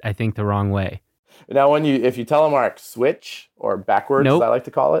doing it, I think, the wrong way. Now, if you telemark switch or backwards, Nope. as I like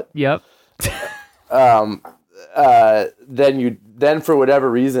to call it. Yep. Then for whatever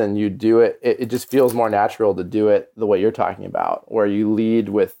reason you do it. It just feels more natural to do it the way you're talking about, where you lead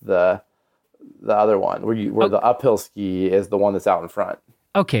with the other one, where the uphill ski is the one that's out in front.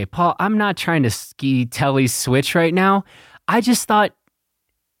 Okay, Paul, I'm not trying to ski tele switch right now. I just thought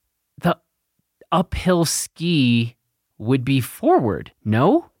the uphill ski would be forward.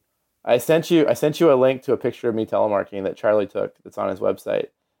 No? I sent you a link to a picture of me telemarking that Charlie took that's on his website,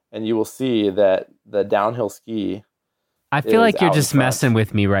 and you will see that the downhill ski I feel like you're just messing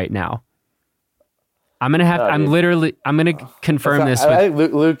with me right now. I'm gonna have. I'm gonna confirm this. I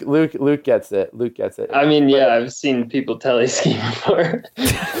think Luke gets it. Luke gets it. I mean, yeah, I've seen people tele ski before.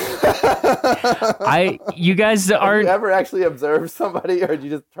 You guys Have aren't. you ever actually observed somebody, or did you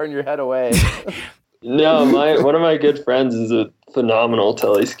just turn your head away? No, one of my good friends is a phenomenal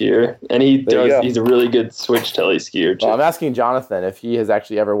tele skier, and he's a really good switch tele skier too. Well, I'm asking Jonathan if he has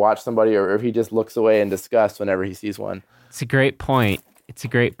actually ever watched somebody, or if he just looks away in disgust whenever he sees one. It's a great point.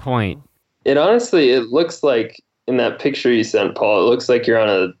 It honestly, it looks like in that picture you sent, Paul, it looks like you're on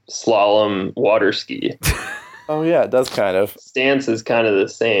a slalom water ski. Oh yeah, it does kind of. Stance is kind of the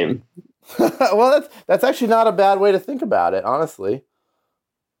same. Well, that's actually not a bad way to think about it, honestly.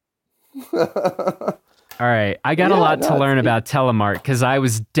 All right, I got a lot to learn about telemark because I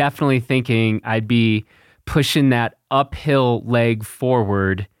was definitely thinking I'd be pushing that uphill leg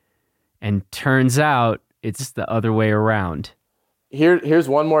forward, and turns out it's the other way around. Here's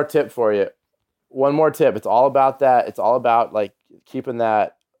one more tip for you. One more tip. It's all about that. It's all about like keeping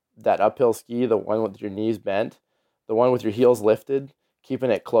that uphill ski, the one with your knees bent, the one with your heels lifted, keeping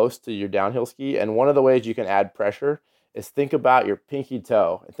it close to your downhill ski. And one of the ways you can add pressure is think about your pinky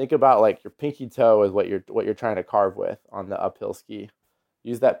toe. And think about like your pinky toe is what you're trying to carve with on the uphill ski.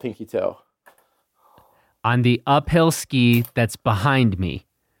 Use that pinky toe. On the uphill ski that's behind me.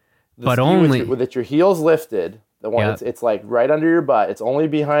 With your heels lifted. The one it's like right under your butt. It's only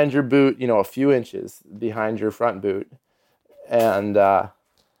behind your boot, a few inches behind your front boot. And that,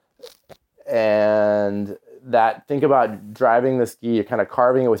 think about driving the ski, you're kind of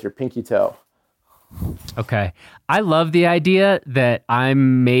carving it with your pinky toe. Okay. I love the idea that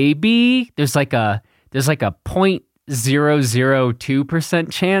there's like a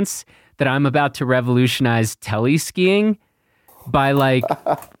 0.002% chance that I'm about to revolutionize tele skiing by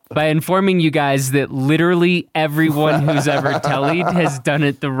informing you guys that literally everyone who's ever tellied has done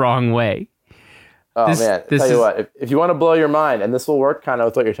it the wrong way. Oh man, tell you what, if you want to blow your mind, and this will work kind of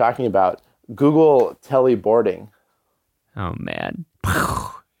with what you're talking about, Google teleboarding. Oh man.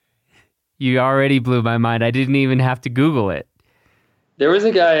 You already blew my mind. I didn't even have to Google it. There was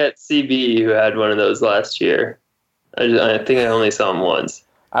a guy at CB who had one of those last year. I think I only saw him once.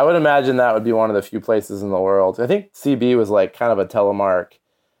 I would imagine that would be one of the few places in the world. I think CB was like kind of a telemark,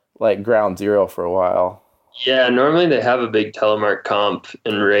 like ground zero for a while. Yeah, normally they have a big telemark comp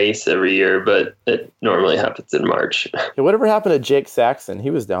and race every year, but it normally happens in March. Hey, whatever happened to Jake Saxon? He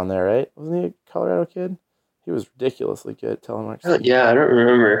was down there, right? Wasn't he a Colorado kid? He was ridiculously good at telemark. Yeah, I don't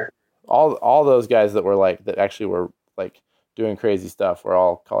remember. All those guys that actually were doing crazy stuff were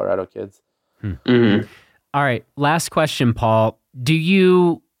all Colorado kids. Mm-hmm. All right, last question, Paul. Do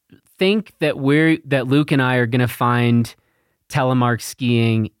you think that Luke and I are going to find telemark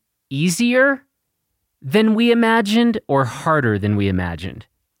skiing easier than we imagined or harder than we imagined?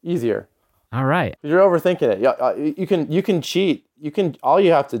 Easier. All right. You're overthinking it. You can cheat. All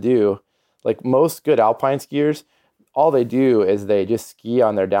you have to do, like most good alpine skiers, all they do is they just ski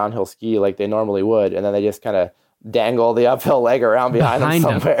on their downhill ski like they normally would, and then they just kind of dangle the uphill leg around behind them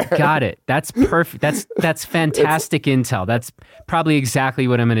somewhere. Got it. That's perfect. That's fantastic intel. That's probably exactly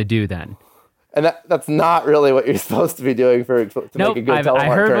what I'm going to do then. And that's not really what you're supposed to be doing to make a good telemark turn. I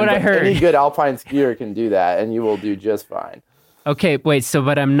heard what I heard. Any good alpine skier can do that, and you will do just fine. Okay, wait. So,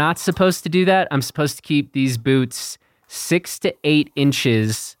 but I'm not supposed to do that. I'm supposed to keep these boots 6 to 8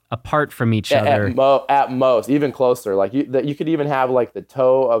 inches apart from each other. At most, even closer. Like you could even have like the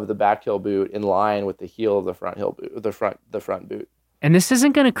toe of the back heel boot in line with the heel of the front heel boot, the front boot. And this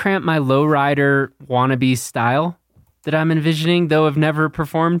isn't going to cramp my lowrider wannabe style that I'm envisioning, though I've never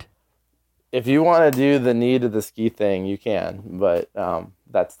performed. If you want to do the knee to the ski thing, you can, but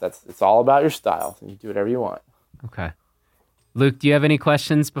that's it's all about your style. You do whatever you want. Okay. Luke, do you have any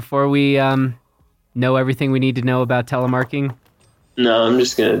questions before we know everything we need to know about telemarking? No, I'm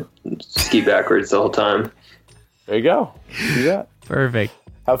just going to ski backwards the whole time. There you go. Do that. Perfect.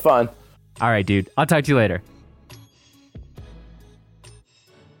 Have fun. All right, dude. I'll talk to you later.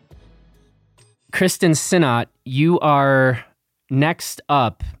 Kristen Sinnott, you are next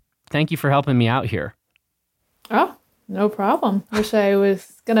up. Thank you for helping me out here. Oh, no problem. Wish I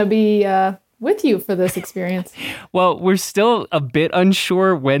was going to be with you for this experience. Well, we're still a bit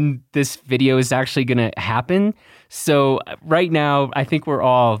unsure when this video is actually going to happen. So right now, I think we're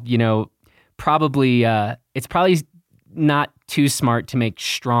all, probably, it's probably not too smart to make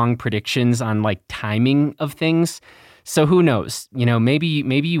strong predictions on like timing of things. So who knows? Maybe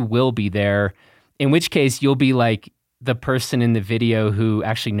you will be there, in which case you'll be like the person in the video who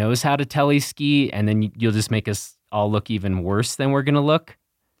actually knows how to tele-ski, and then you'll just make us all look even worse than we're going to look.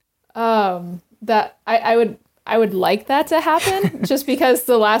 That I would like that to happen just because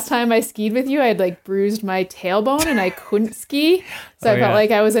the last time I skied with you, I had like bruised my tailbone and I couldn't ski. So I felt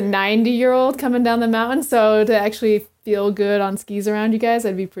like I was a 90-year-old coming down the mountain. So to actually feel good on skis around you guys,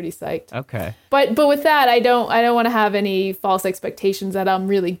 I'd be pretty psyched. Okay. But with that, I don't want to have any false expectations that I'm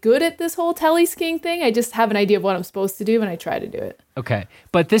really good at this whole tele-skiing thing. I just have an idea of what I'm supposed to do and I try to do it. Okay.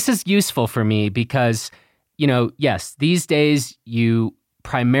 But this is useful for me because, yes, these days you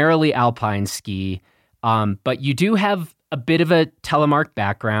primarily alpine ski, but you do have a bit of a telemark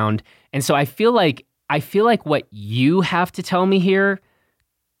background. And so I feel like what you have to tell me here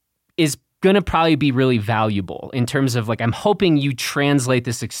is going to probably be really valuable in terms of like, I'm hoping you translate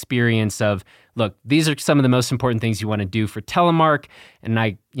this experience of, look, these are some of the most important things you want to do for telemark.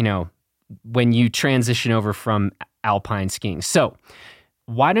 And when you transition over from alpine skiing. So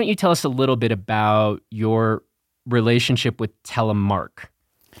why don't you tell us a little bit about your relationship with telemark?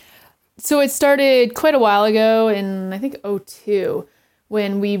 So it started quite a while ago in, I think, 2002,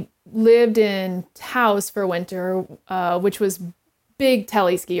 when we lived in Taos for winter, which was big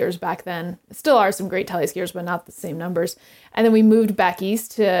tele-skiers back then. Still are some great tele-skiers, but not the same numbers. And then we moved back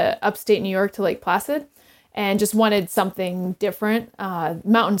east to upstate New York to Lake Placid and just wanted something different.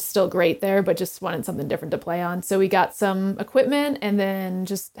 Mountain's still great there, but just wanted something different to play on. So we got some equipment and then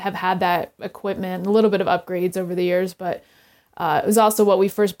just have had that equipment, a little bit of upgrades over the years, but it was also what we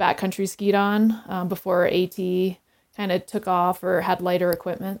first backcountry skied on before AT kind of took off or had lighter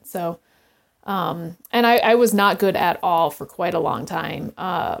equipment. So, and I was not good at all for quite a long time.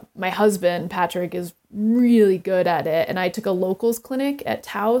 My husband, Patrick, is really good at it. And I took a locals clinic at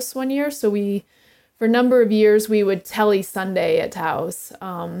Taos one year. So for a number of years, we would tele Sunday at Taos,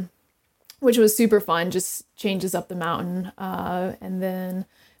 which was super fun, just changes up the mountain. And then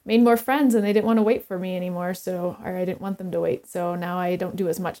made more friends and they didn't want to wait for me anymore. Or I didn't want them to wait. So now I don't do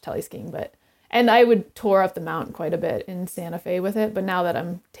as much tele-skiing, and I would tour up the mountain quite a bit in Santa Fe with it. But now that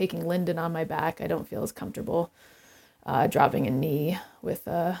I'm taking Lyndon on my back, I don't feel as comfortable dropping a knee with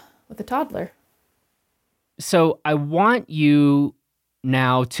a toddler. So I want you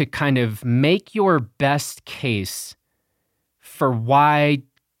now to kind of make your best case for why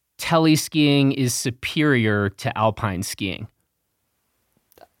tele-skiing is superior to alpine skiing.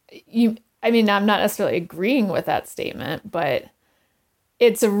 I'm not necessarily agreeing with that statement, but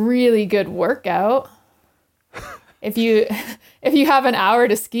it's a really good workout. If you have an hour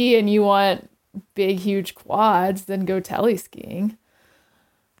to ski and you want big, huge quads, then go tele-skiing.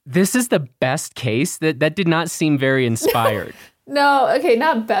 This is the best case? That did not seem very inspired. No, okay,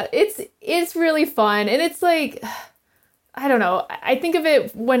 not bad. It's really fun. And it's like, I don't know. I think of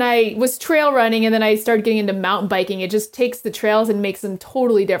it when I was trail running and then I started getting into mountain biking. It just takes the trails and makes them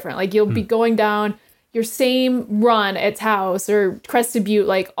totally different. Like you'll be going down your same run at Taos or Crested Butte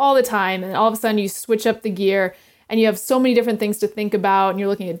like all the time. And all of a sudden you switch up the gear and you have so many different things to think about and you're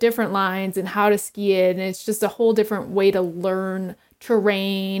looking at different lines and how to ski it. And it's just a whole different way to learn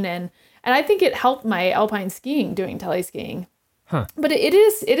terrain. And And I think it helped my alpine skiing doing teleskiing. Huh. But it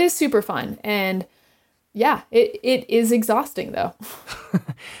is super fun. And yeah, it is exhausting though.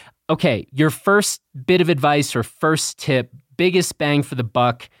 Okay, your first bit of advice or first tip, biggest bang for the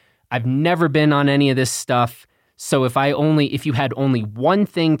buck. I've never been on any of this stuff. So if you had only one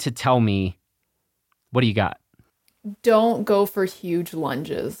thing to tell me, what do you got? Don't go for huge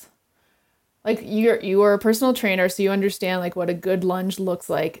lunges. Like you are a personal trainer, so you understand like what a good lunge looks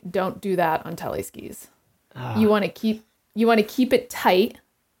like. Don't do that on teleskis. You want to keep it tight,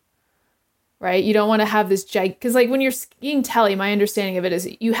 right? You don't want to have this because like when you're skiing tele, my understanding of it is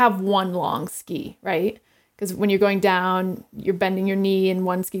you have one long ski, right? Because when you're going down, you're bending your knee and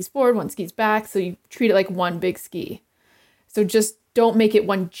one ski's forward, one ski's back. So you treat it like one big ski. So just don't make it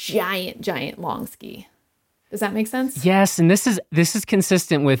one giant long ski. Does that make sense? Yes, and this is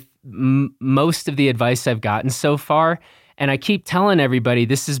consistent with most of the advice I've gotten so far. And I keep telling everybody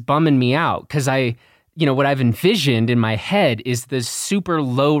this is bumming me out because what I've envisioned in my head is this super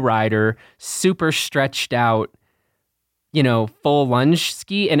low rider, super stretched out, full lunge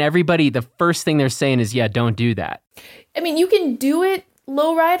ski. And everybody, the first thing they're saying is, yeah, don't do that. I mean, you can do it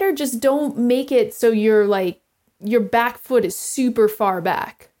low rider, just don't make it so your back foot is super far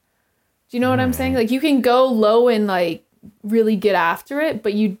back. Do you know what I'm saying? Like you can go low and like really get after it,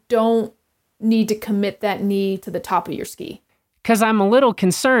 but you don't need to commit that knee to the top of your ski. Because I'm a little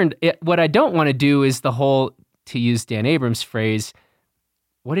concerned. What I don't want to do is the whole, to use Dan Abrams' phrase,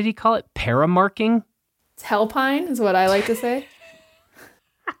 what did he call it? Paramarking? Telpine is what I like to say.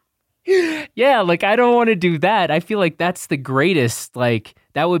 Yeah, like I don't want to do that. I feel like that's the greatest, like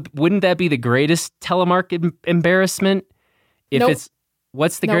wouldn't that be the greatest telemark embarrassment? Nope.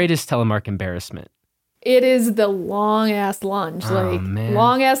 What's the greatest telemark embarrassment? It is the long ass lunge,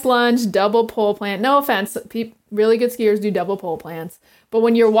 long ass lunge, double pole plant. No offense, really good skiers do double pole plants. But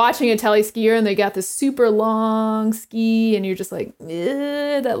when you're watching a tele skier and they got this super long ski and you're just like,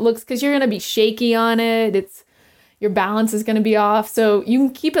 that looks, because you're going to be shaky on it. Your balance is going to be off. So you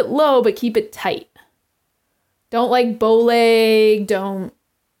can keep it low, but keep it tight. Don't like bow leg. Don't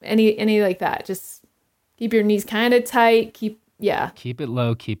any like that. Just keep your knees kind of tight. Keep it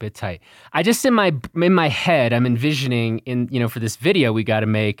low, keep it tight. I just in my head, I'm envisioning for this video we got to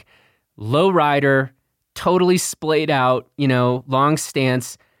make, low rider, totally splayed out, long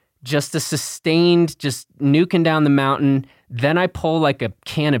stance, just a sustained, just nuking down the mountain. Then I pull like a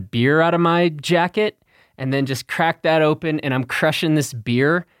can of beer out of my jacket and then just crack that open and I'm crushing this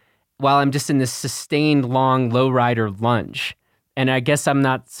beer while I'm just in this sustained long low rider lunge. And I guess I'm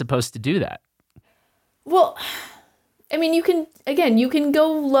not supposed to do that. Well, I mean, you can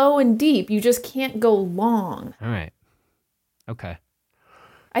go low and deep. You just can't go long. All right. Okay.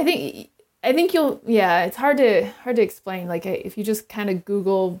 I think it's hard to explain. Like if you just kind of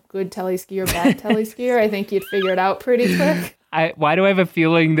Google good teleskier, bad teleskier, I think you'd figure it out pretty quick. Why do I have a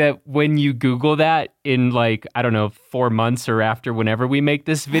feeling that when you Google that in 4 months or after whenever we make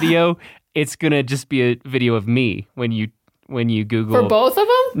this video, it's going to just be a video of me when you Google. For both of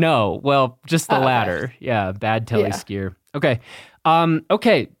them? No. Well, just the latter. Okay. Yeah. Bad teleskier. Yeah. Okay.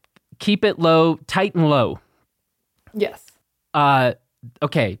 Okay. Keep it low, tight and low. Yes.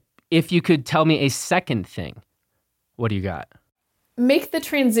 Okay. If you could tell me a second thing, what do you got? Make the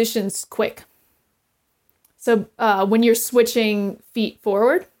transitions quick. So when you're switching feet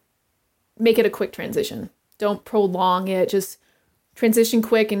forward, make it a quick transition. Don't prolong it. Just transition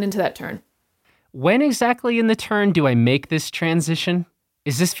quick and into that turn. When exactly in the turn do I make this transition?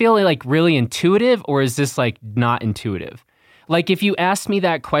 Is this feeling like really intuitive or is this like not intuitive? Like if you asked me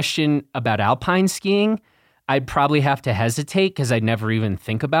that question about alpine skiing, I'd probably have to hesitate because I'd never even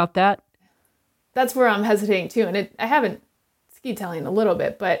think about that. That's where I'm hesitating too. And I haven't ski telling a little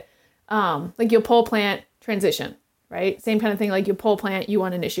bit, but like you'll pole plant, transition, right? Same kind of thing. Like you pole plant, you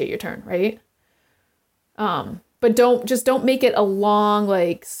want to initiate your turn, right? But don't make it a long,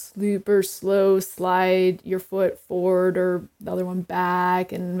 like super slow slide your foot forward or the other one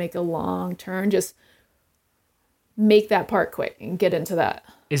back and make a long turn. Just make that part quick and get into that.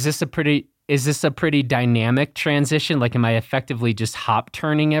 Is this a pretty dynamic transition? Like, am I effectively just hop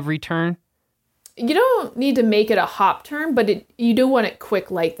turning every turn? You don't need to make it a hop turn, but you do want it quick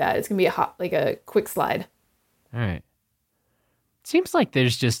like that. It's going to be a quick slide. All right. Seems like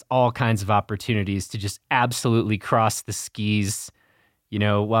there's just all kinds of opportunities to just absolutely cross the skis,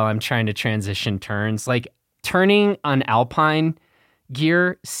 while I'm trying to transition turns. Like turning on alpine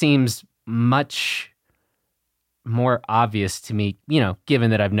gear seems much more obvious to me, given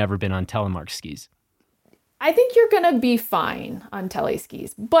that I've never been on telemark skis. I think you're going to be fine on tele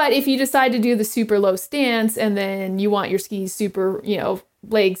skis. But if you decide to do the super low stance and then you want your skis super,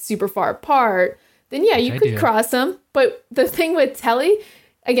 legs super far apart, then yeah, you could cross them. But the thing with telly,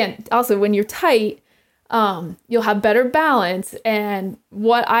 again, also when you're tight, you'll have better balance. And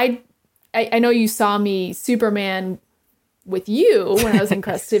what I know you saw me Superman with you when I was in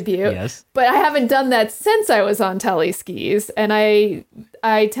Crested Butte, Yes. but I haven't done that since I was on telly skis. And I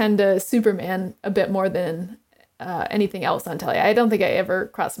tend to Superman a bit more than anything else on telly. I don't think I ever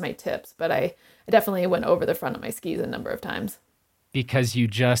crossed my tips, but I definitely went over the front of my skis a number of times. Because you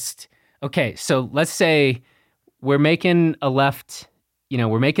just, okay, so let's say we're making a left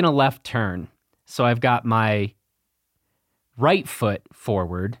turn. So I've got my right foot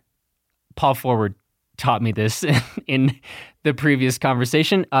forward. Paul Forward taught me this in the previous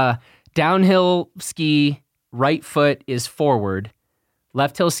conversation. Downhill ski, right foot is forward.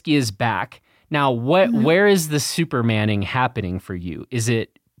 Left hill ski is back. Now, where is the Supermaning happening for you? Is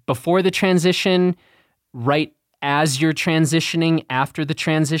it before the transition, right as you're transitioning, after the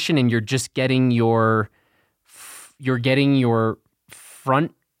transition, and you're just getting your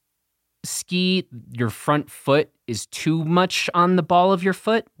front ski, your front foot is too much on the ball of your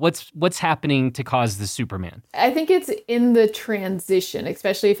foot? What's happening to cause the Superman? I think it's in the transition,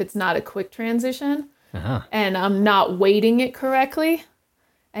 especially if it's not a quick transition, and I'm not weighting it correctly,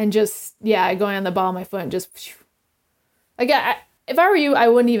 and just going on the ball of my foot and just like if I were you, I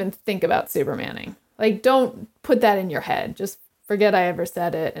wouldn't even think about Supermaning. Like, don't put that in your head. Just forget I ever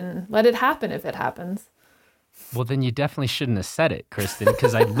said it and let it happen if it happens. Well, then you definitely shouldn't have said it, Kristen,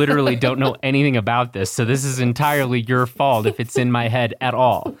 because I literally don't know anything about this. So this is entirely your fault if it's in my head at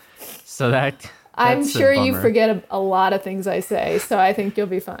all. So I'm sure you forget a lot of things I say, so I think you'll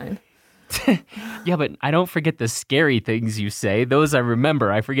be fine. Yeah, but I don't forget the scary things you say. Those I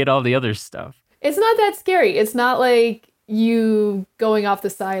remember. I forget all the other stuff. It's not that scary. It's not like you going off the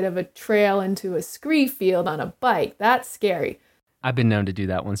side of a trail into a scree field on a bike. That's scary. I've been known to do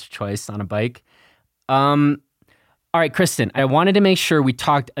that once or twice on a bike. All right, Kristen, I wanted to make sure we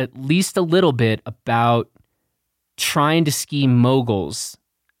talked at least a little bit about trying to ski moguls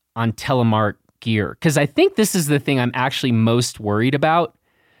on telemark gear, because I think this is the thing I'm actually most worried about.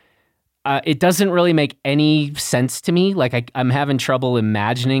 It doesn't really make any sense to me. Like, I'm having trouble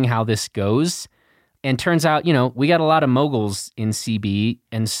imagining how this goes. And turns out, we got a lot of moguls in CB.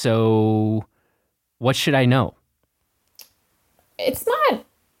 And so what should I know? It's not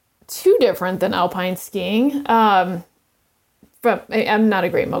too different than alpine skiing. I'm not a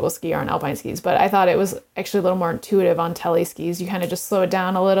great mogul skier on alpine skis, but I thought it was actually a little more intuitive on telly skis. You kind of just slow it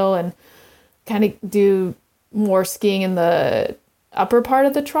down a little and kind of do more skiing in the upper part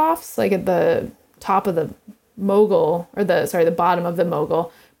of the troughs, like at the top of the mogul, or the bottom of the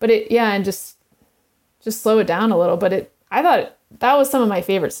mogul. But and just slow it down a little. But I thought that was some of my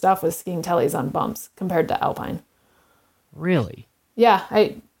favorite stuff, was skiing tellies on bumps compared to alpine. Really? Yeah,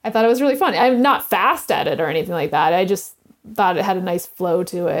 I thought it was really fun. I'm not fast at it or anything like that. I just thought it had a nice flow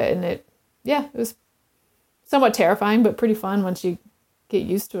to it, and it was somewhat terrifying, but pretty fun once you get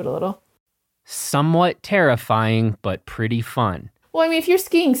used to it a little. Somewhat terrifying, but pretty fun. Well, I mean, if you're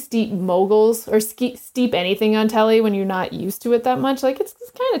skiing steep moguls or steep anything on telly when you're not used to it that much, like it's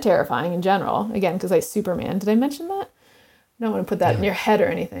kind of terrifying in general. Again, because I Superman. Did I mention that? I don't want to put that in your head or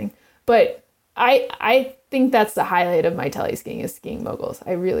anything. But I think that's the highlight of my telly skiing, is skiing moguls.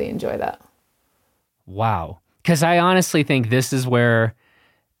 I really enjoy that. Wow. Because I honestly think this is where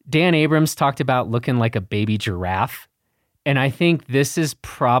Dan Abrams talked about looking like a baby giraffe. And I think this is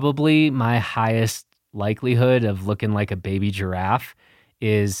probably my highest likelihood of looking like a baby giraffe,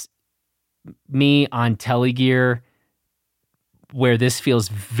 is me on telly gear where this feels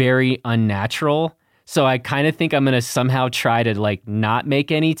very unnatural. So I kind of think I'm going to somehow try to not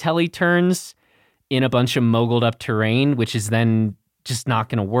make any telly turns in a bunch of moguled up terrain, which is then just not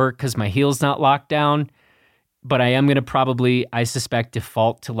going to work because my heel's not locked down. But I am going to probably, I suspect,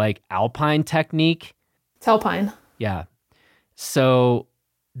 default to alpine technique. Telpine. Yeah. So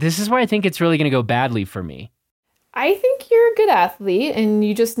this is where I think it's really going to go badly for me. I think you're a good athlete, and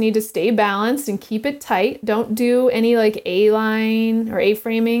you just need to stay balanced and keep it tight. Don't do any A-line or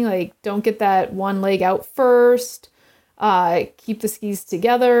A-framing. Don't get that one leg out first. Keep the skis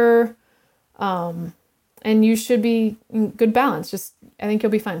together. And you should be in good balance. I think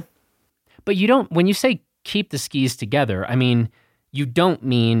you'll be fine. But you don't, when you say keep the skis together, I mean, you don't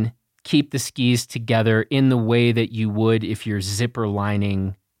mean keep the skis together in the way that you would if you're zipper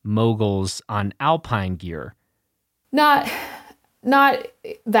lining moguls on alpine gear. Not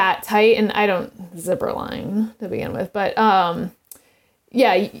that tight, and I don't zipper line to begin with, but I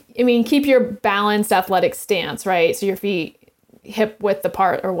mean, keep your balanced athletic stance, right? So your feet hip width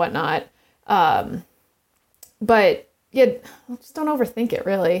apart or whatnot. But yeah, just don't overthink it,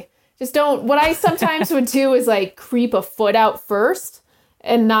 really. Just don't, what I sometimes would do is like creep a foot out first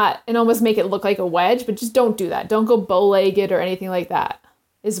and almost make it look like a wedge, but just don't do that. Don't go bow-legged or anything like that,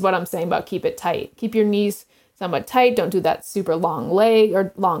 is what I'm saying about keep it tight. Keep your knees somewhat tight. Don't do that super long leg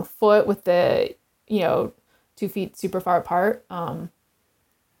or long foot with the, 2 feet super far apart.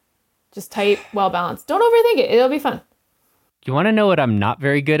 Just tight, well balanced. Don't overthink it. It'll be fun. You want to know what I'm not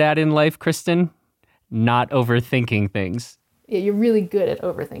very good at in life, Kristen? Not overthinking things. Yeah, you're really good at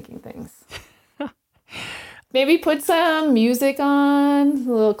overthinking things. Maybe put some music on,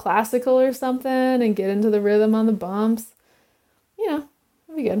 a little classical or something, and get into the rhythm on the bumps. It'll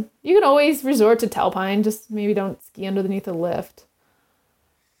be good. You can always resort to Talpine, just maybe don't ski underneath a lift.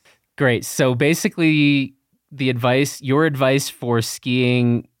 Great. So basically, your advice for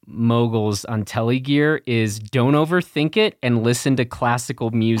skiing moguls on tele gear is don't overthink it and listen to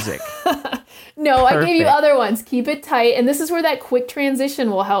classical music. No, perfect. I gave you other ones. Keep it tight. And this is where that quick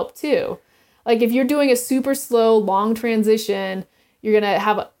transition will help too. Like if you're doing a super slow, long transition, you're going to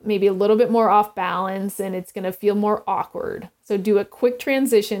have maybe a little bit more off balance and it's going to feel more awkward. So do a quick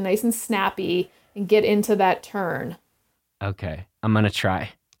transition, nice and snappy, and get into that turn. Okay, I'm going to try.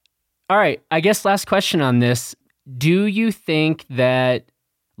 All right, I guess last question on this. Do you think that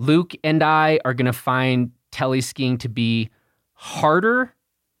Luke and I are going to find tele skiing to be harder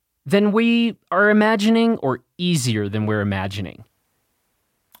than we are imagining or easier than we're imagining?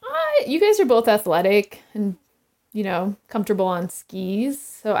 You guys are both athletic and, comfortable on skis.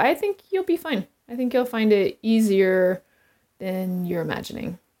 So I think you'll be fine. I think you'll find it easier than you're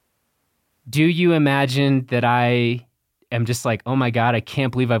imagining. Do you imagine that I am just like, oh my God, I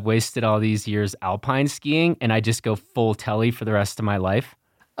can't believe I've wasted all these years alpine skiing and I just go full tele for the rest of my life?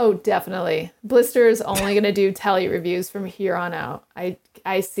 Oh, definitely. Blister is only going to do tele reviews from here on out.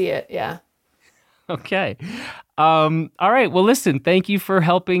 I see it. Yeah. Okay. All right. Well, listen, thank you for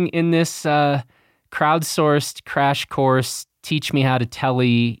helping in this crowdsourced crash course, teach me how to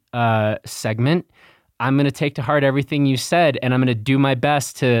tele segment. I'm going to take to heart everything you said, and I'm going to do my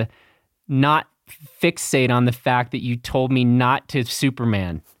best to not fixate on the fact that you told me not to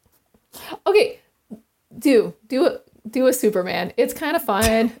Superman. Okay. Do a Superman. It's kind of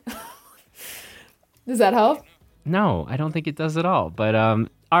fun. Does that help? No, I don't think it does at all. But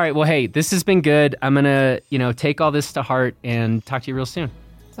all right, well, hey, this has been good. I'm going to, take all this to heart and talk to you real soon.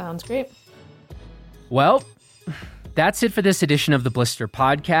 Sounds great. Well, that's it for this edition of the Blister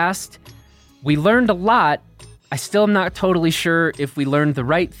Podcast. We learned a lot. I still am not totally sure if we learned the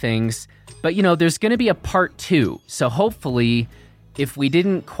right things, but there's going to be a part 2. So hopefully, if we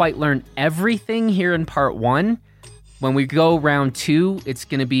didn't quite learn everything here in part 1, when we go round 2, it's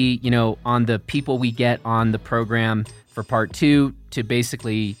going to be, on the people we get on the program for part 2 to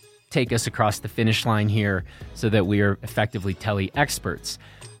basically take us across the finish line here so that we are effectively tele experts.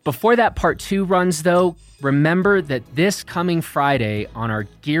 Before that part 2 runs, though, remember that this coming Friday on our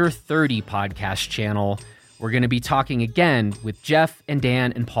Gear 30 podcast channel, we're going to be talking again with Jeff and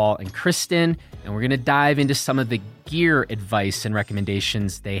Dan and Paul and Kristen, and we're going to dive into some of the gear advice and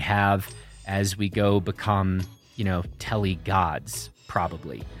recommendations they have as we go become, tele gods,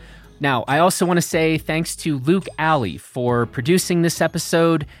 probably. Now, I also want to say thanks to Luke Alley for producing this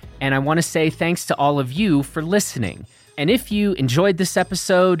episode, and I want to say thanks to all of you for listening. And if you enjoyed this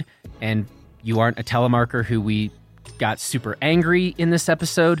episode, and you aren't a telemarker who we got super angry in this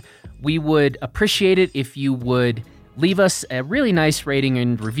episode, we would appreciate it if you would leave us a really nice rating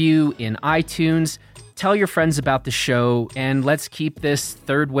and review in iTunes. Tell your friends about the show, and let's keep this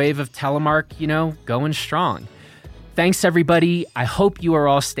third wave of telemark, going strong. Thanks, everybody. I hope you are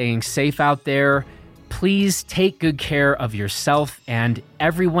all staying safe out there. Please take good care of yourself and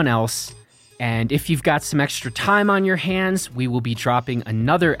everyone else. And if you've got some extra time on your hands, we will be dropping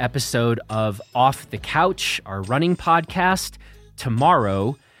another episode of Off the Couch, our running podcast,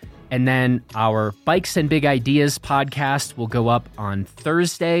 tomorrow. And then our Bikes and Big Ideas podcast will go up on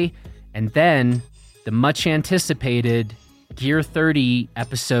Thursday. And then the much anticipated Gear 30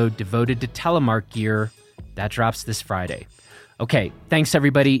 episode devoted to telemark gear, that drops this Friday. Okay, thanks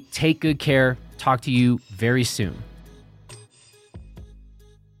everybody. Take good care. Talk to you very soon.